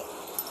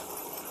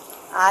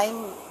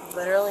I'm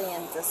literally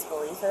in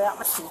disbelief about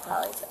my she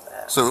probably did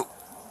it. So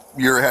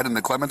you're heading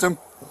to Clementon?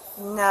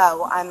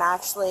 No, I'm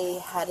actually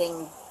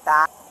heading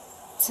back.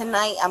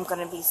 Tonight I'm going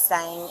to be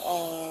staying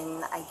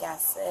in, I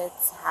guess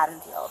it's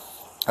Haddonfield.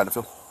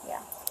 Haddonfield? Yeah.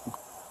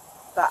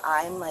 But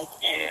I'm like,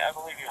 yeah, I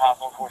believe you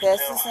hop on 42.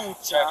 this isn't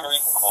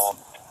just...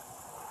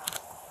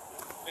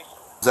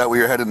 Is that where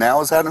you're headed now,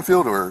 is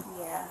Haddonfield, or?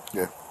 Yeah.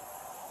 Yeah.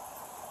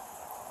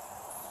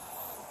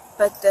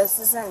 But this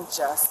isn't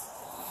just a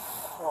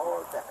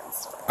whole different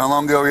story. How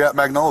long ago were you at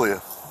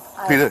Magnolia?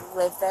 I Peter?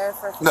 lived there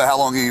for... No, how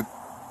long are you?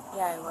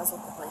 Yeah, I was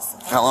at the police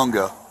department. How long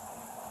ago?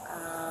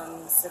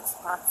 6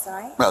 o'clock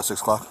tonight. About 6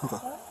 o'clock. Okay.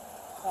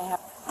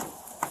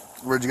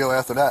 Where'd you go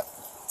after that?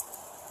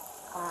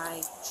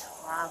 I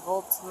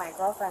traveled to my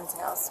girlfriend's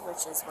house,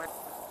 which is where...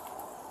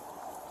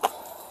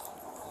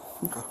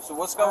 Okay. So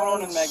what's going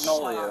on in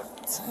Magnolia?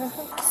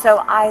 So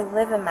I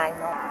live in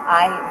Magnolia.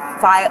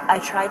 I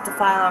tried to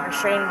file a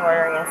restraining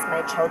order against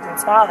my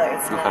children's father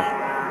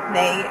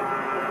tonight.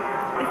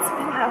 It's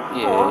been a whole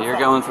Yeah, you're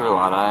thing. going through a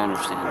lot. I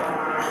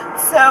understand.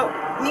 So,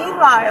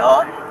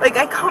 meanwhile, like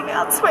I come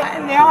out to it,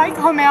 and now I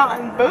come out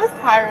and both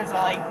tires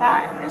are like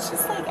that, and it's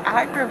just like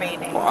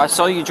aggravating. Well, I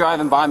saw you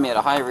driving by me at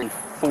a Highway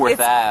 4th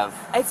Ave.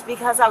 It's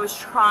because I was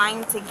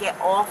trying to get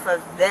off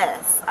of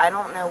this. I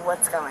don't know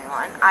what's going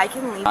on. I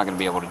can leave. I'm not going to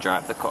be able to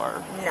drive the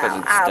car because No,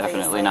 it's obviously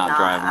definitely not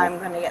drivable. I'm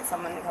going to get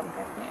someone to come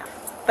pick me up.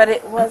 But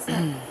it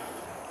wasn't.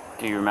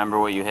 Do you remember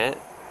what you hit?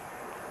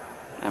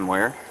 And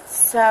where?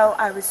 So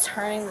I was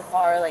turning the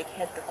car, like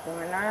hit the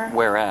corner.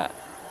 Where at?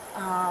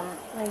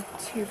 Like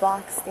 2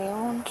 blocks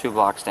down. 2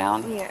 blocks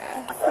down?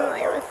 Yeah.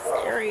 Familiar with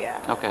this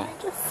area. Okay. I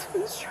just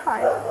was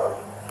trying to...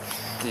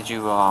 Did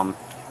you,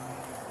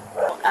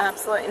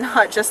 Absolutely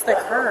not, just the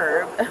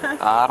curb.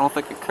 I don't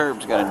think a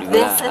curb's going to do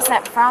This that.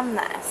 isn't from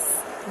this.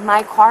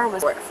 My car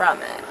was from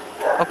it.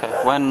 Okay.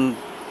 When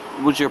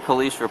was your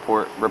police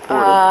report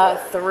reported?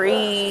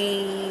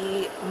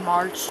 3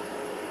 March.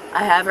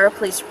 I have a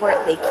police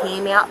report. They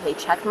came out, they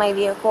checked my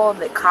vehicle,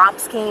 the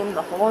cops came,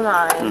 the whole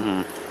nine.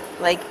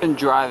 Mm-hmm. Like, You've been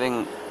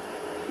driving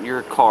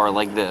your car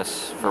like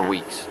this for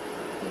weeks.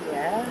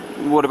 yeah.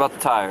 What about the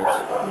tires?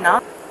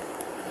 No.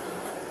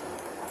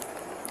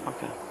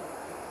 Okay.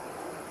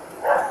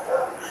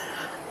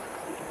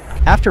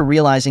 After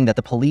realizing that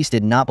the police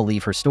did not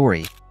believe her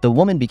story, the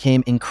woman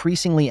became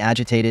increasingly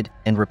agitated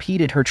and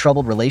repeated her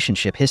troubled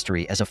relationship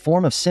history as a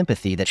form of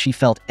sympathy that she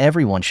felt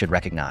everyone should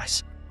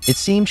recognize. It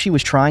seemed she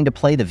was trying to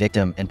play the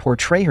victim and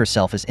portray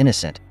herself as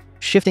innocent,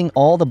 shifting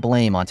all the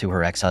blame onto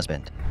her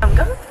ex-husband. I'm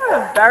going through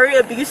a very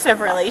abusive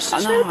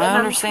relationship. I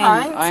understand.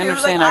 I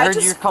understand. I heard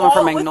you're coming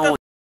from Magnolia.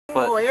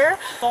 But Lawyer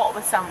fought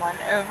with someone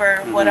over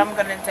what I'm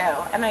gonna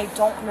do, and I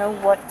don't know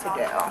what to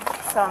do.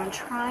 So I'm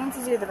trying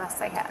to do the best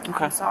I can.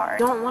 Okay. I'm sorry. I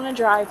don't want to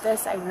drive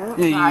this. I won't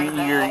drive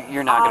it.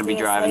 You're not going to be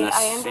driving this.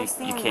 I So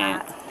understand you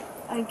can't. that.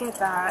 I get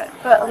that,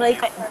 but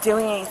like not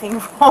doing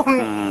anything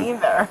wrong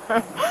either.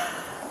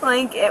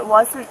 Like it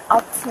wasn't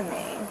up to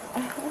me.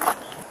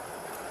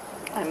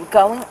 I'm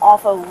going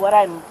off of what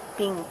I'm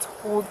being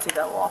told to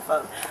go off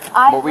of.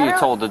 What were you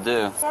told to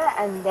do?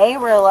 And they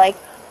were like,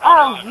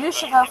 oh, you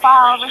should go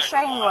file a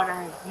restraining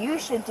order. You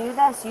should do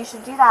this. You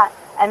should do that.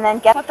 And then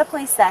guess what the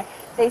police say?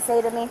 They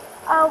say to me,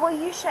 oh, well,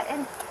 you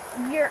shouldn't.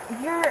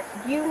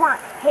 You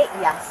weren't hit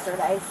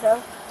yesterday,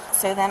 so.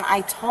 So then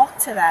I talked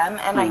to them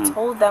and I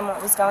told them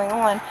what was going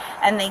on,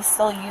 and they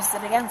still used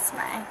it against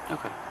me.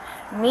 Okay.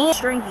 Me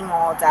drinking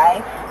all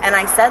day, and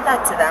I said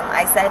that to them.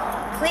 I said,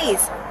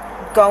 please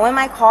go in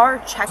my car,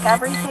 check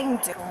everything,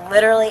 do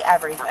literally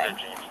everything.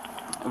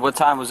 What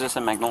time was this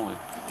in Magnolia?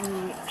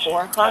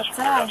 4 o'clock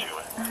today.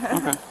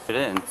 Okay. Get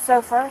in.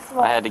 So first of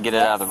all, I had to get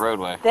it out of the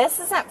roadway. This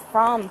isn't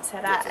from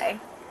today.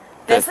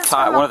 This is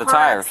one from of the a car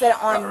tires.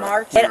 accident on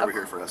March. Over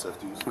here for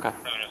SFDs. Okay.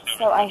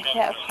 So I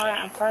hit a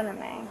car in front of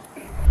me.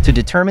 To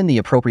determine the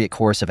appropriate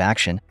course of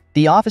action,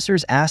 the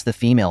officers asked the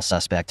female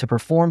suspect to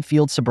perform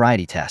field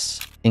sobriety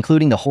tests,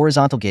 including the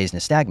horizontal gaze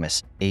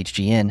nystagmus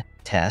 (HGN)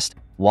 test,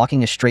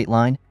 walking a straight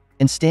line,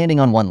 and standing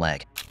on one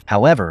leg.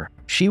 However,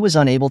 she was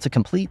unable to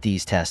complete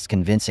these tests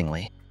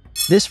convincingly.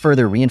 This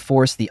further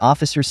reinforced the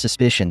officer's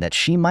suspicion that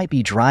she might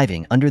be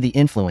driving under the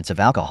influence of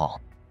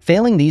alcohol.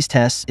 Failing these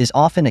tests is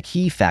often a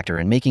key factor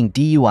in making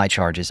DUI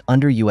charges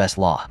under U.S.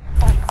 law.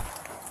 I'm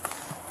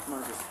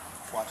gonna just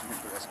watching him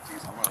for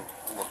STs. I'm gonna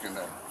look in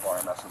there while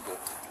I'm messing with it.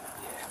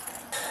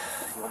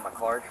 You want my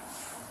card?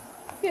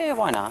 Yeah,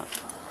 why not?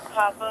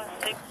 Papa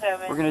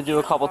 67. We're gonna do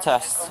a couple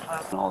tests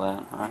and all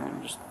that. All right,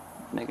 I'm just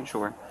making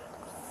sure.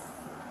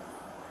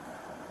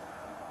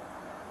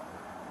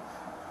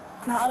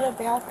 Not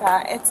about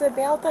that. It's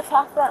about the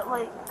fact that,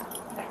 like,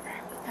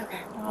 okay,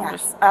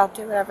 yes, I'll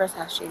do whatever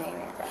test you need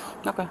me to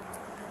do. Okay.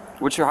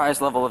 What's your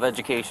highest level of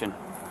education?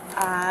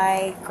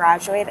 I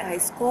graduated high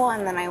school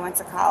and then I went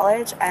to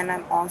college and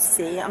I'm on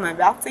C. I'm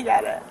about to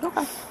get it.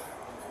 Okay.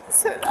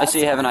 So I see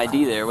you have an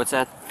ID there. What's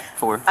that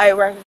for? I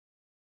work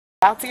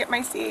about to get my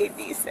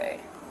CADC.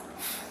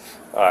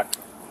 All right.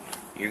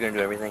 You're gonna do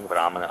everything, but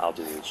I'll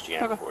do the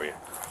HGM for you.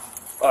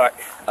 All right.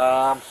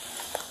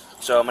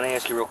 So I'm gonna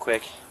ask you real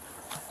quick.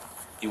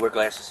 Do you wear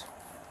glasses?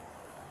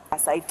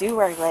 Yes, I do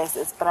wear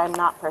glasses, but I'm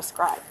not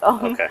prescribed.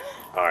 Okay.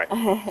 All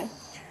right.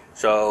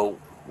 So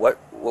what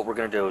we're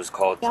gonna do is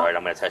called. Yeah. All right.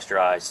 I'm gonna test your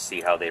eyes to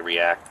see how they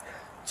react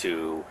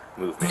to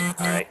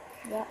movement. All right.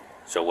 Yeah.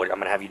 So what I'm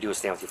gonna have you do is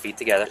stand with your feet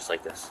together, just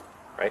like this.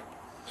 Right.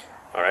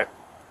 All right.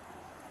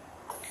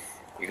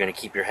 You're gonna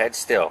keep your head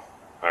still.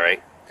 All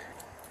right.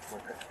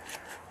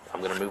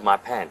 I'm gonna move my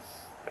pen.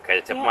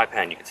 Okay, the tip of my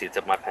pen. You can see the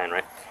tip of my pen,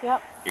 right?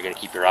 Yep. You're gonna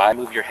keep your eye,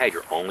 move your head.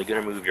 You're only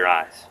gonna move your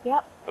eyes.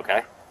 Yep.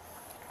 Okay.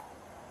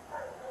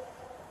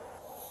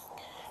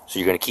 So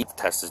you're gonna keep the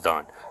test is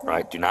done. All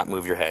right. Do not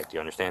move your head. Do you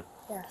understand?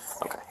 Yes.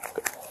 Okay.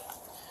 Good.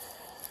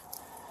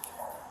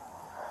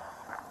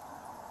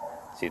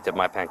 See the tip of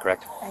my pen,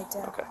 correct? I do.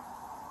 Okay.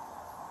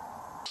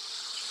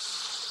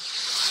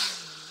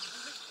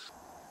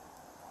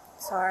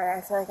 Sorry,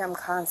 I feel like I'm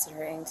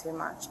concentrating too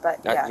much, but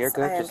yes, You're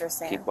good. I Just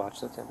understand. keep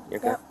watching the tip.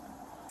 You're Yep. good.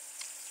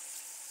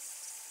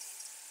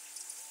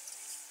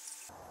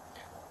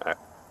 All right.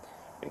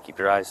 You're gonna keep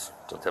your eyes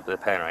to the tip of the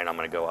pen, right? I'm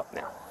gonna go up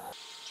now.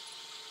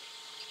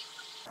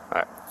 All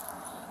right.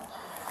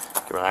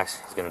 Okay, relax.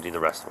 He's gonna do the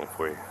rest of them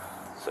for you.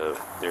 So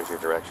there's your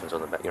directions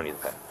on the back. You don't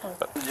need the pen.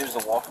 But There's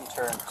a walk and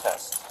turn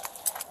test.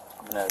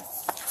 I'm going to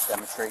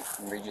demonstrate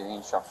and read you the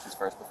instructions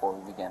first before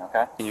we begin,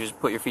 okay? Can you just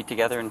put your feet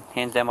together and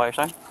hands down by your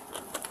side?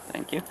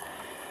 Thank you.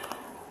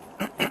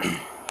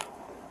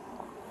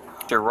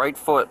 Your right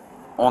foot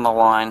on the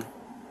line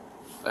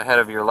ahead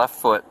of your left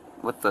foot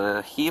with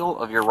the heel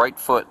of your right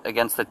foot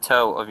against the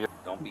toe of your...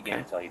 don't begin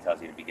until he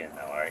tells you to begin,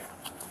 though. All right.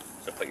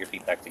 So put your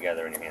feet back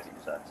together and your hands at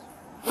your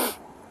sides.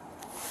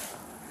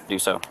 Do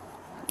so.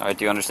 All right,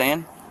 do you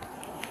understand?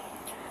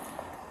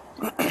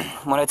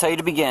 When I tell you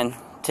to begin,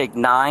 take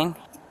 9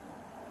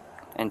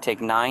 and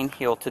take 9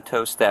 heel to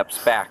toe steps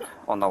back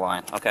on the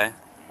line, okay?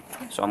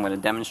 So I'm going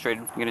to demonstrate.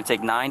 You're going to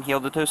take 9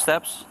 heel to toe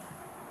steps.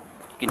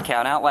 You can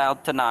count out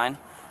loud to 9.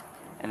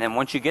 And then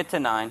once you get to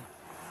 9,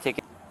 take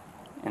it.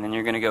 And then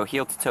you're going to go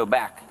heel to toe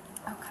back.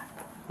 Okay.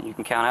 And you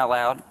can count out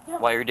loud.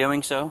 While you're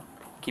doing so,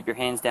 keep your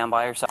hands down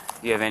by your side.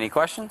 Do you have any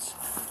questions?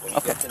 When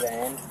you get to the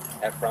end,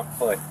 that front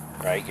foot,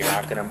 right? You're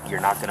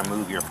not gonna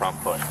move your front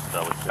foot.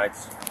 So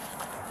it's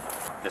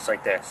just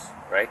like this,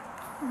 right?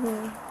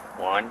 Mm-hmm.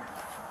 1,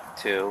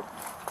 2,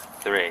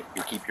 3.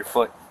 You keep your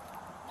foot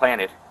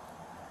planted,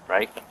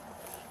 right?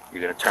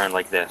 You're gonna turn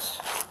like this,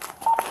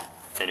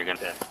 and you're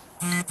gonna.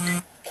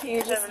 Can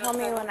you just tell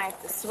me when I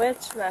have to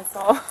switch? That's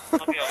all.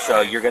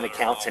 So you're gonna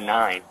count to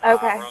 9.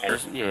 Okay. And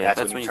Yeah,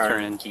 that's when you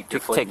turn and keep your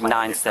you foot take 9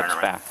 planted and steps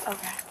turn around. back.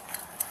 Okay.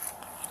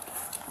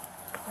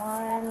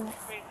 1,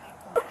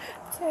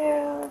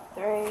 2,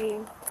 3,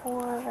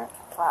 4,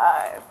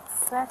 5,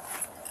 6,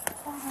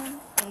 7,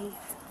 8,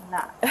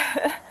 9.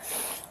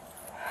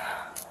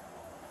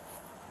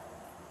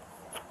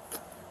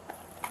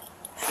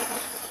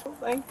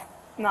 Like,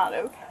 not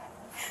okay.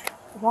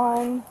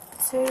 1,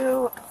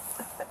 2, 3.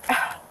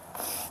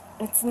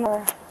 It's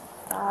 4,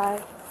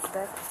 5, 6,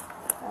 7,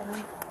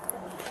 8,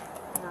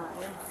 9.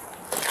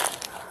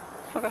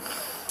 Okay.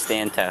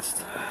 Stand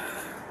test.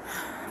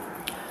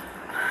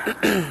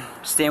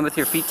 Stand with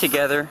your feet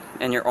together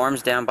and your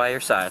arms down by your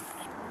side.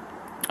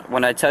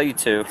 When I tell you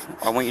to,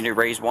 I want you to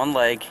raise one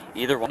leg,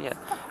 either one,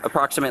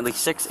 approximately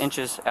 6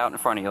 inches out in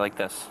front of you like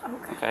this.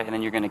 Okay. And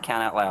then you're going to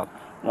count out loud.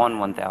 1,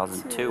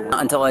 1,000, 2,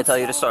 until I tell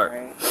you to start.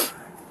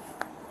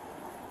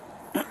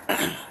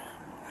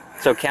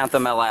 So count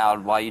them out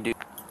loud while you do.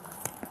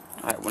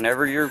 All right,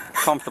 whenever you're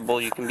comfortable,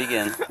 you can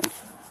begin.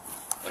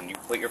 When you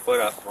put your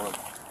foot up,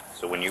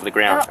 so when you're the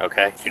ground,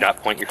 okay? Do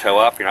not point your toe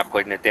up. You're not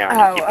pointing it down.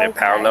 You're keeping it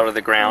parallel to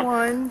the ground.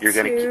 1, you're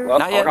gonna 2, keep.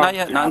 Not yet, not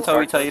yet, not until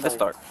we tell you to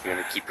start. You're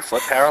gonna keep your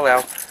foot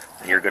parallel,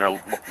 and you're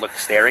gonna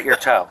stare at your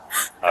toe.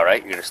 All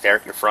right? You're gonna stare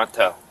at your front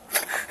toe.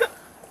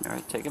 All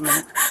right, take a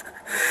minute.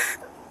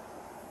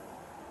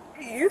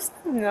 You have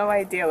no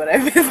idea what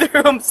I've been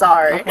through. I'm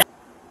sorry.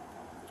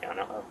 Yeah,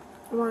 no.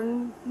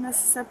 1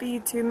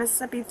 Mississippi, 2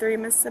 Mississippi, 3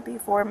 Mississippi,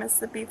 4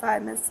 Mississippi,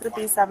 5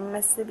 Mississippi, 7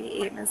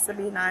 Mississippi, 8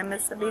 Mississippi, 9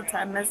 Mississippi,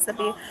 10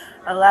 Mississippi,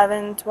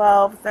 11,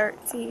 12,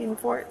 13,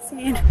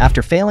 14.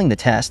 After failing the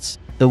tests,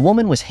 the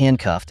woman was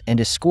handcuffed and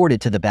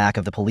escorted to the back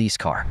of the police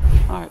car.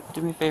 Alright,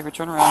 do me a favor,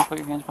 turn around, put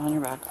your hands behind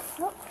your back.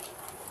 Yep.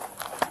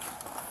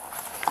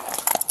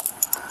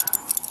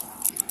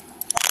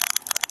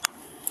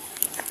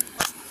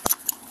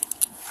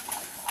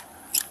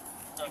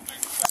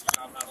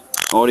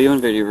 Audio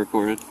and video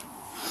recorded.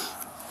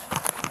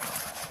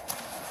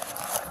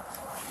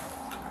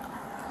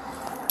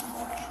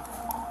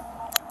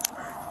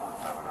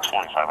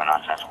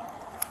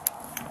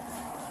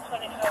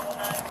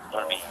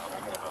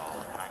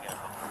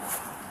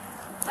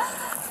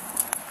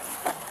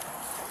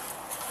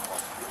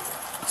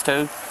 It's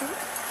towed.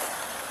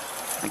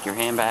 Like your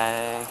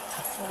handbag.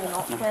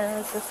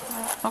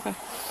 Okay.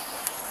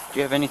 Do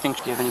you have anything?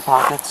 Do you have any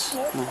pockets?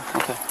 Nope. No.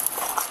 Okay.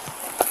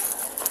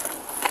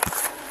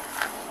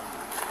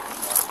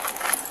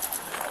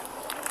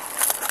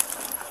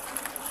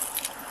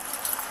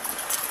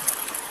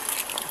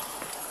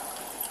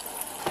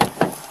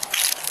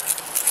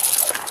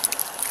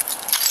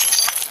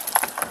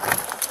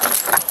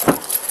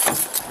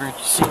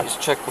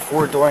 Just check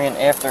before, during, and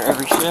after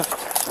every shift.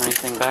 Is there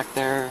anything back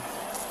there?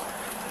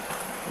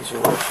 Is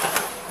yours?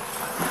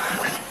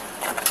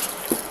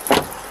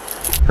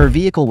 Her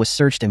vehicle was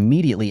searched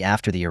immediately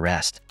after the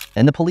arrest,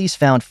 and the police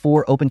found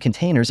 4 open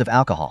containers of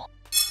alcohol.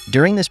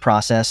 During this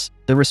process,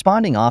 the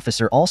responding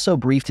officer also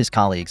briefed his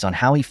colleagues on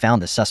how he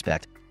found the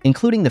suspect,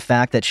 including the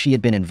fact that she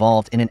had been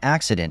involved in an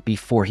accident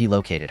before he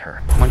located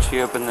her. Once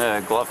you open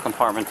the glove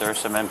compartment, there are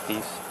some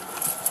empties.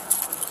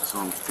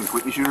 Some Pink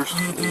Whitney shooters?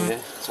 Yeah,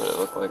 that's what it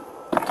looked like.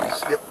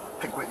 Yep,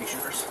 Pink Whitney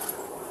shooters.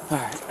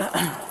 Alright.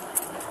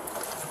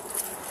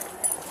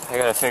 I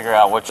gotta figure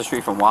out what's the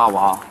street from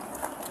Wawa.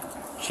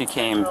 She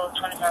came.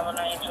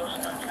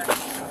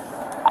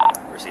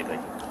 Receive it.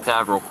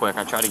 Dive real quick.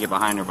 I tried to get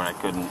behind her, but I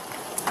couldn't.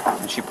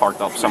 And she parked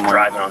up somewhere.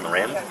 Driving on the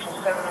rim?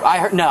 I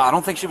heard, no, I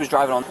don't think she was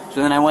driving on.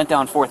 So then I went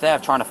down 4th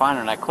Ave trying to find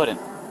her, and I couldn't.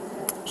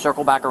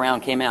 Circle back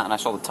around, came out, and I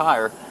saw the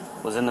tire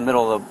was in the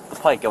middle of the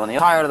pike going the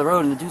tire out of the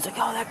road, and the dude's like,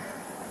 "Oh,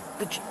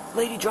 the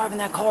lady driving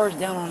that car is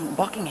down on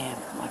Buckingham."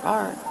 I'm like,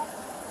 all right.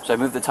 So I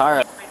moved the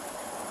tire.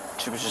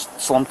 She was just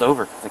slumped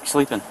over, like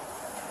sleeping.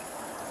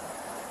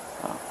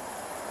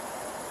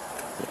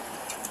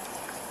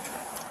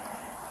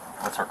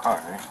 That's our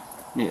car, right?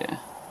 Yeah.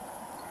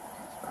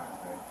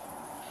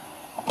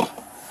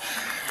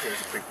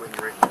 There's a Pink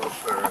Whitney right in the boat,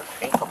 or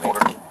ankle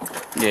holder.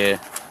 Yeah.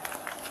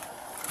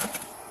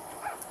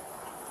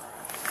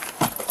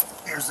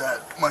 Here's that.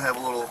 Might have a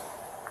little.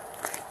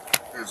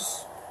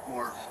 There's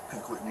more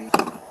Pink Whitney.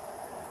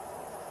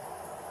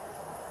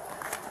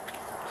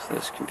 So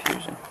this is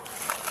confusing.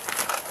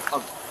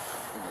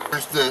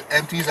 There's the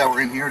empties that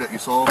were in here that you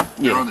saw. Yeah.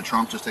 They're on the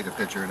trunk. Just take a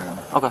picture of them.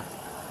 Okay.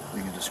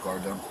 You can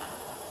discard them.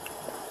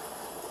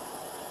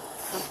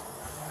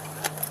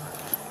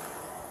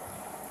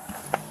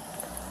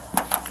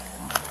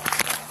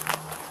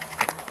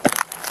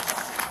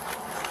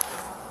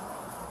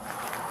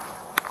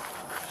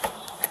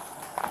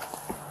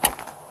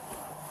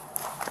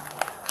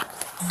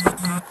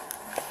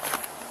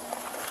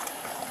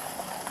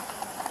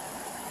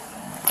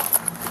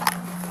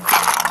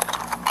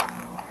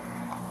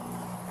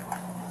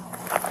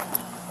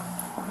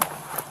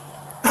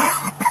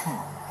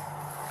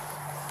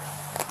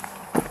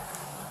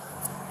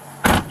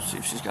 See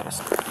if she's got a.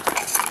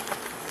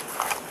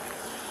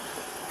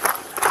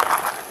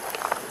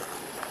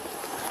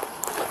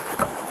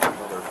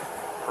 Another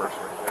purse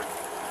right there.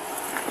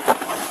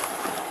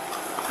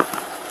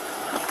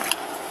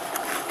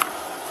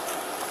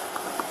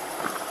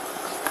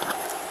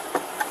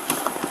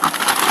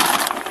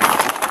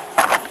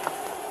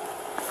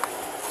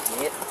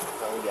 Yep,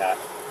 that's all we got.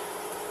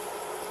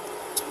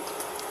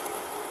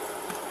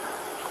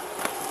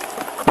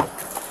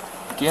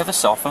 Do you have a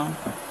cell phone?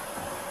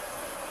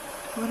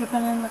 Would have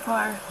been in the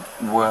car.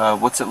 Well,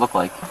 what's it look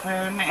like?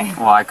 Phone me.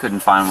 Well, I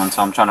couldn't find one,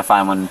 so I'm trying to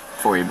find one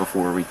for you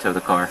before we tow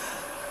the car.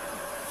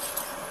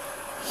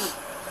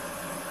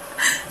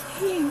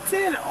 He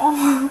did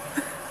all.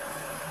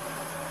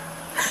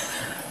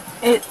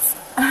 It's.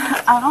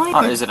 I don't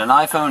even. Oh, is it an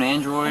iPhone,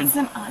 Android? It's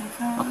an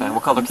iPhone. Okay,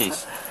 what color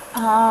case?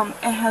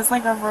 It has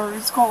like a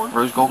rose gold.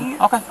 Rose gold? key.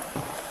 Okay.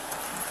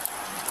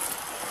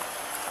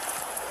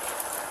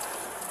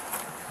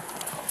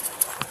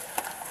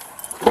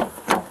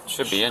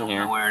 Should be in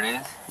here. Where it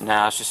is?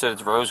 Nah, she said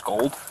it's rose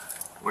gold.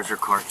 Where's your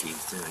car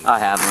keys? Too? I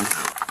have them.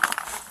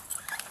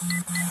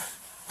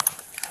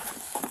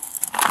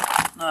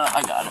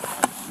 I got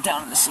it.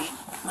 Down in the seat.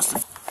 Must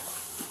have.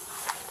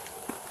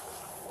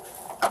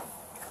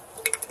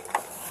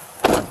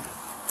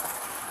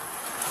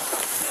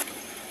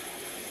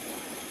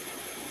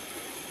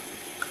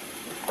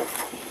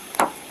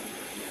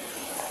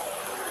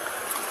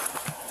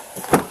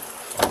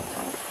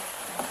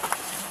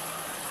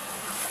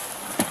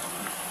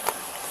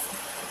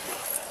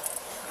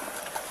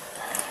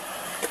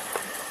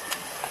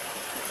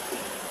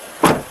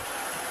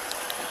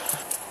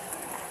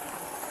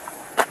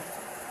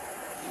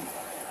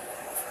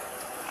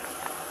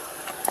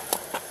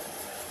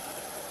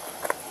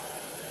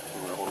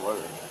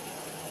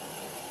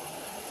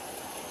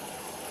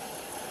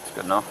 It's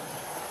good enough.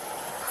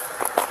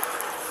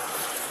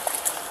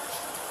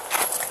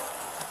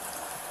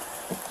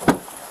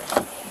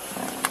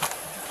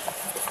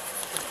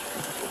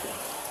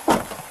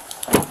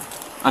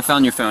 I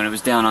found your phone. It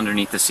was down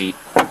underneath the seat.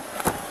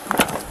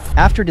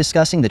 After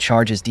discussing the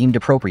charges deemed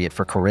appropriate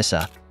for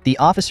Carissa, the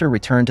officer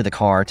returned to the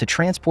car to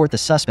transport the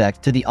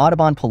suspect to the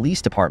Audubon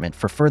Police Department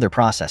for further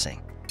processing.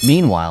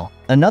 Meanwhile,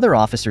 another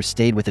officer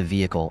stayed with the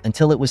vehicle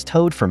until it was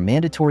towed for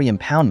mandatory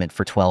impoundment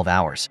for 12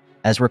 hours,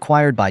 as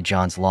required by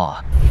John's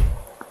Law.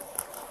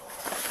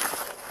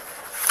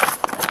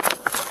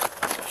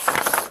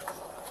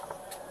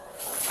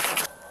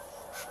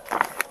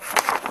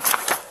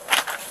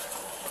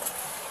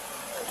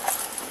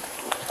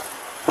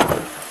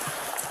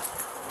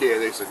 Yeah,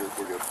 they said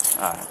we're good.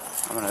 Alright,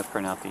 I'm gonna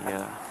print out the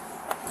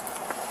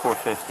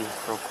 450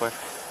 real quick.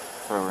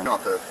 Throw her in.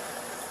 Not to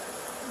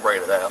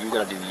write it out. You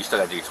still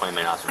gotta do your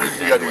 20-minute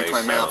observation. You gotta do anyway, your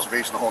 20-minute so-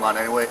 observation the whole night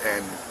anyway,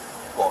 and,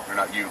 well, you're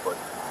not you, but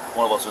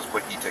one of us is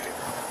put e-ticket.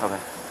 Okay.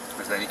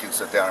 Because then you can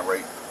sit down and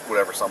write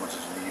whatever summonses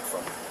you need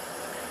from.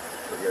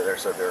 But yeah, they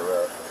said they're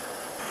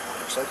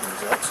recycling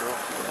these out, so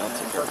I'll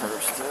take care of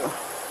hers too.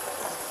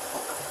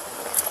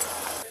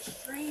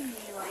 Restrain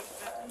me like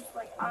that. It's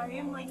like I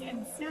am like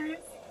in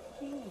serious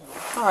pain.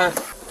 Alright.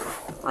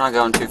 We're not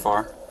going too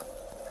far.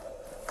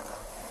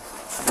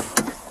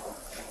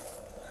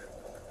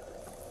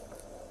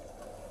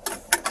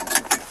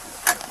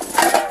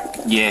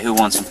 Yeah, who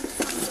wants them?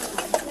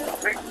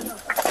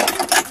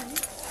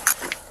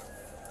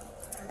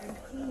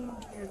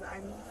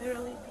 I'm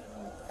literally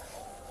pain.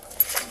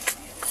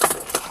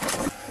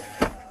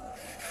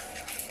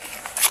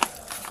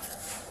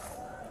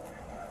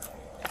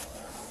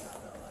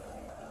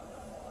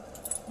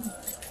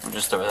 We'll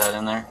just throw that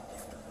in there.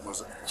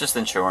 Was it? Just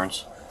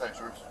insurance.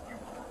 Insurance.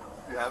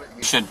 You have it?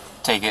 You should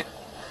take it,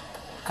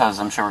 because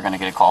I'm sure we're going to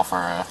get a call for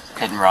a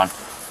hit and run.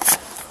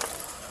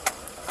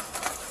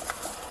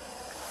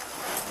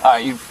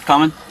 Alright, you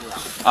coming?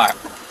 Yes. Alright.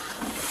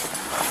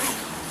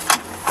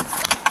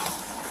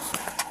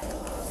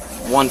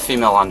 One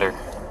female under.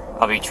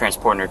 I'll be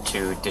transporting her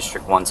to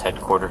District 1's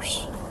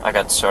headquarters. I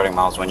got starting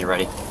miles when you're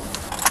ready.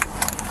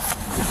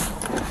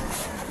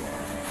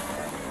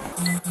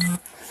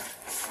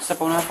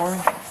 Step on that for me.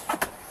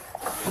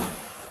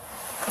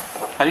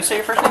 How do you say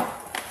your first name?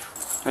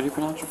 How do you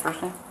pronounce your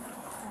first name?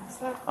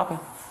 Okay.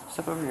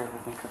 Step over here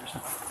with me,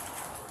 Carissa.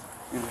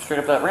 You go straight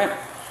up that ramp.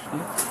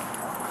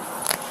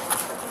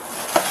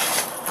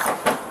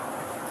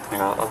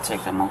 Here, I'll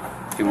take them all.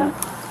 A few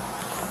minutes.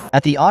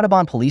 At the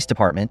Audubon Police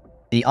Department,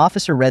 the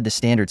officer read the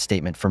standard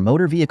statement for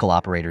motor vehicle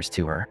operators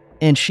to her,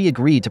 and she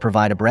agreed to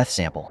provide a breath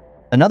sample.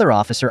 Another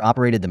officer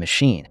operated the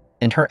machine,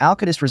 and her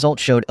Alkotest result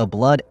showed a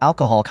blood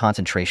alcohol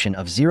concentration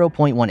of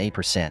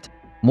 0.18%,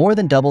 more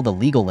than double the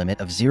legal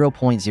limit of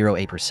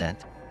 0.08%.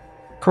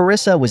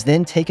 Carissa was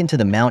then taken to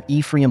the Mount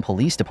Ephraim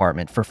Police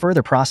Department for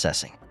further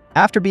processing.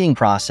 After being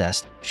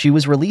processed, she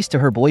was released to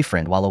her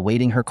boyfriend while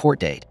awaiting her court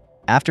date,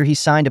 after he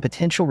signed a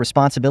potential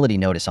responsibility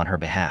notice on her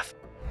behalf.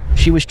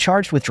 She was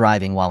charged with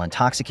driving while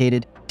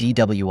intoxicated,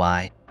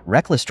 DWI,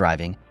 reckless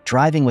driving,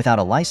 driving without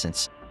a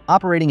license,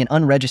 operating an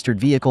unregistered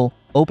vehicle,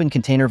 open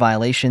container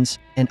violations,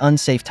 and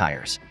unsafe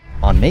tires.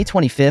 On May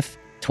 25,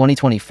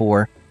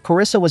 2024,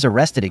 Carissa was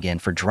arrested again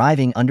for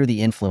driving under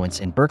the influence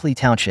in Berkeley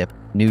Township,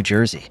 New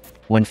Jersey.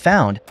 When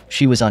found,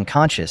 she was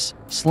unconscious,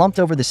 slumped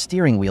over the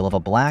steering wheel of a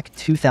black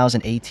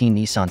 2018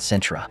 Nissan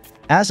Sentra.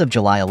 As of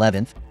July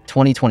 11,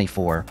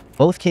 2024,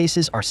 both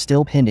cases are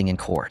still pending in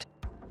court.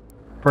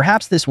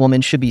 Perhaps this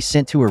woman should be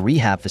sent to a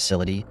rehab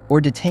facility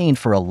or detained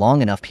for a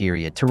long enough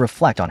period to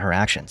reflect on her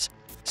actions.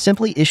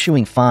 Simply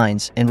issuing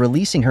fines and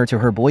releasing her to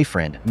her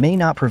boyfriend may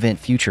not prevent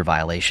future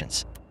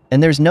violations.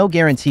 And there's no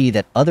guarantee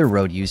that other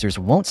road users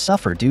won't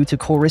suffer due to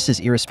Carissa's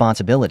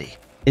irresponsibility.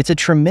 It's a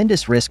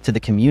tremendous risk to the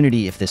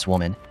community if this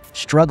woman,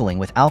 struggling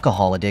with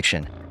alcohol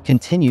addiction,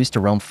 continues to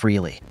roam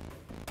freely.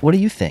 What do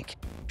you think?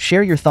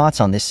 Share your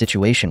thoughts on this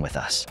situation with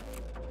us.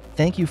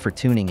 Thank you for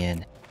tuning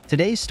in.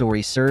 Today's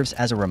story serves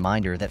as a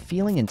reminder that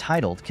feeling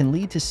entitled can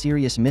lead to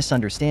serious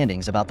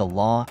misunderstandings about the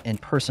law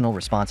and personal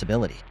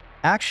responsibility.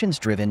 Actions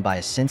driven by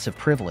a sense of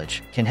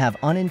privilege can have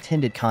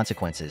unintended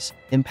consequences,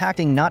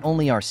 impacting not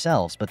only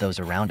ourselves but those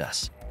around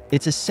us.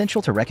 It's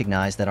essential to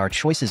recognize that our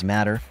choices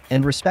matter,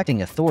 and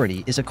respecting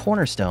authority is a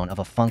cornerstone of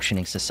a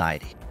functioning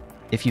society.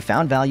 If you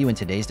found value in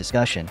today's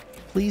discussion,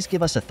 please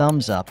give us a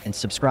thumbs up and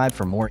subscribe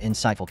for more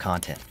insightful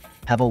content.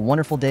 Have a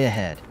wonderful day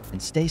ahead,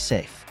 and stay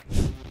safe.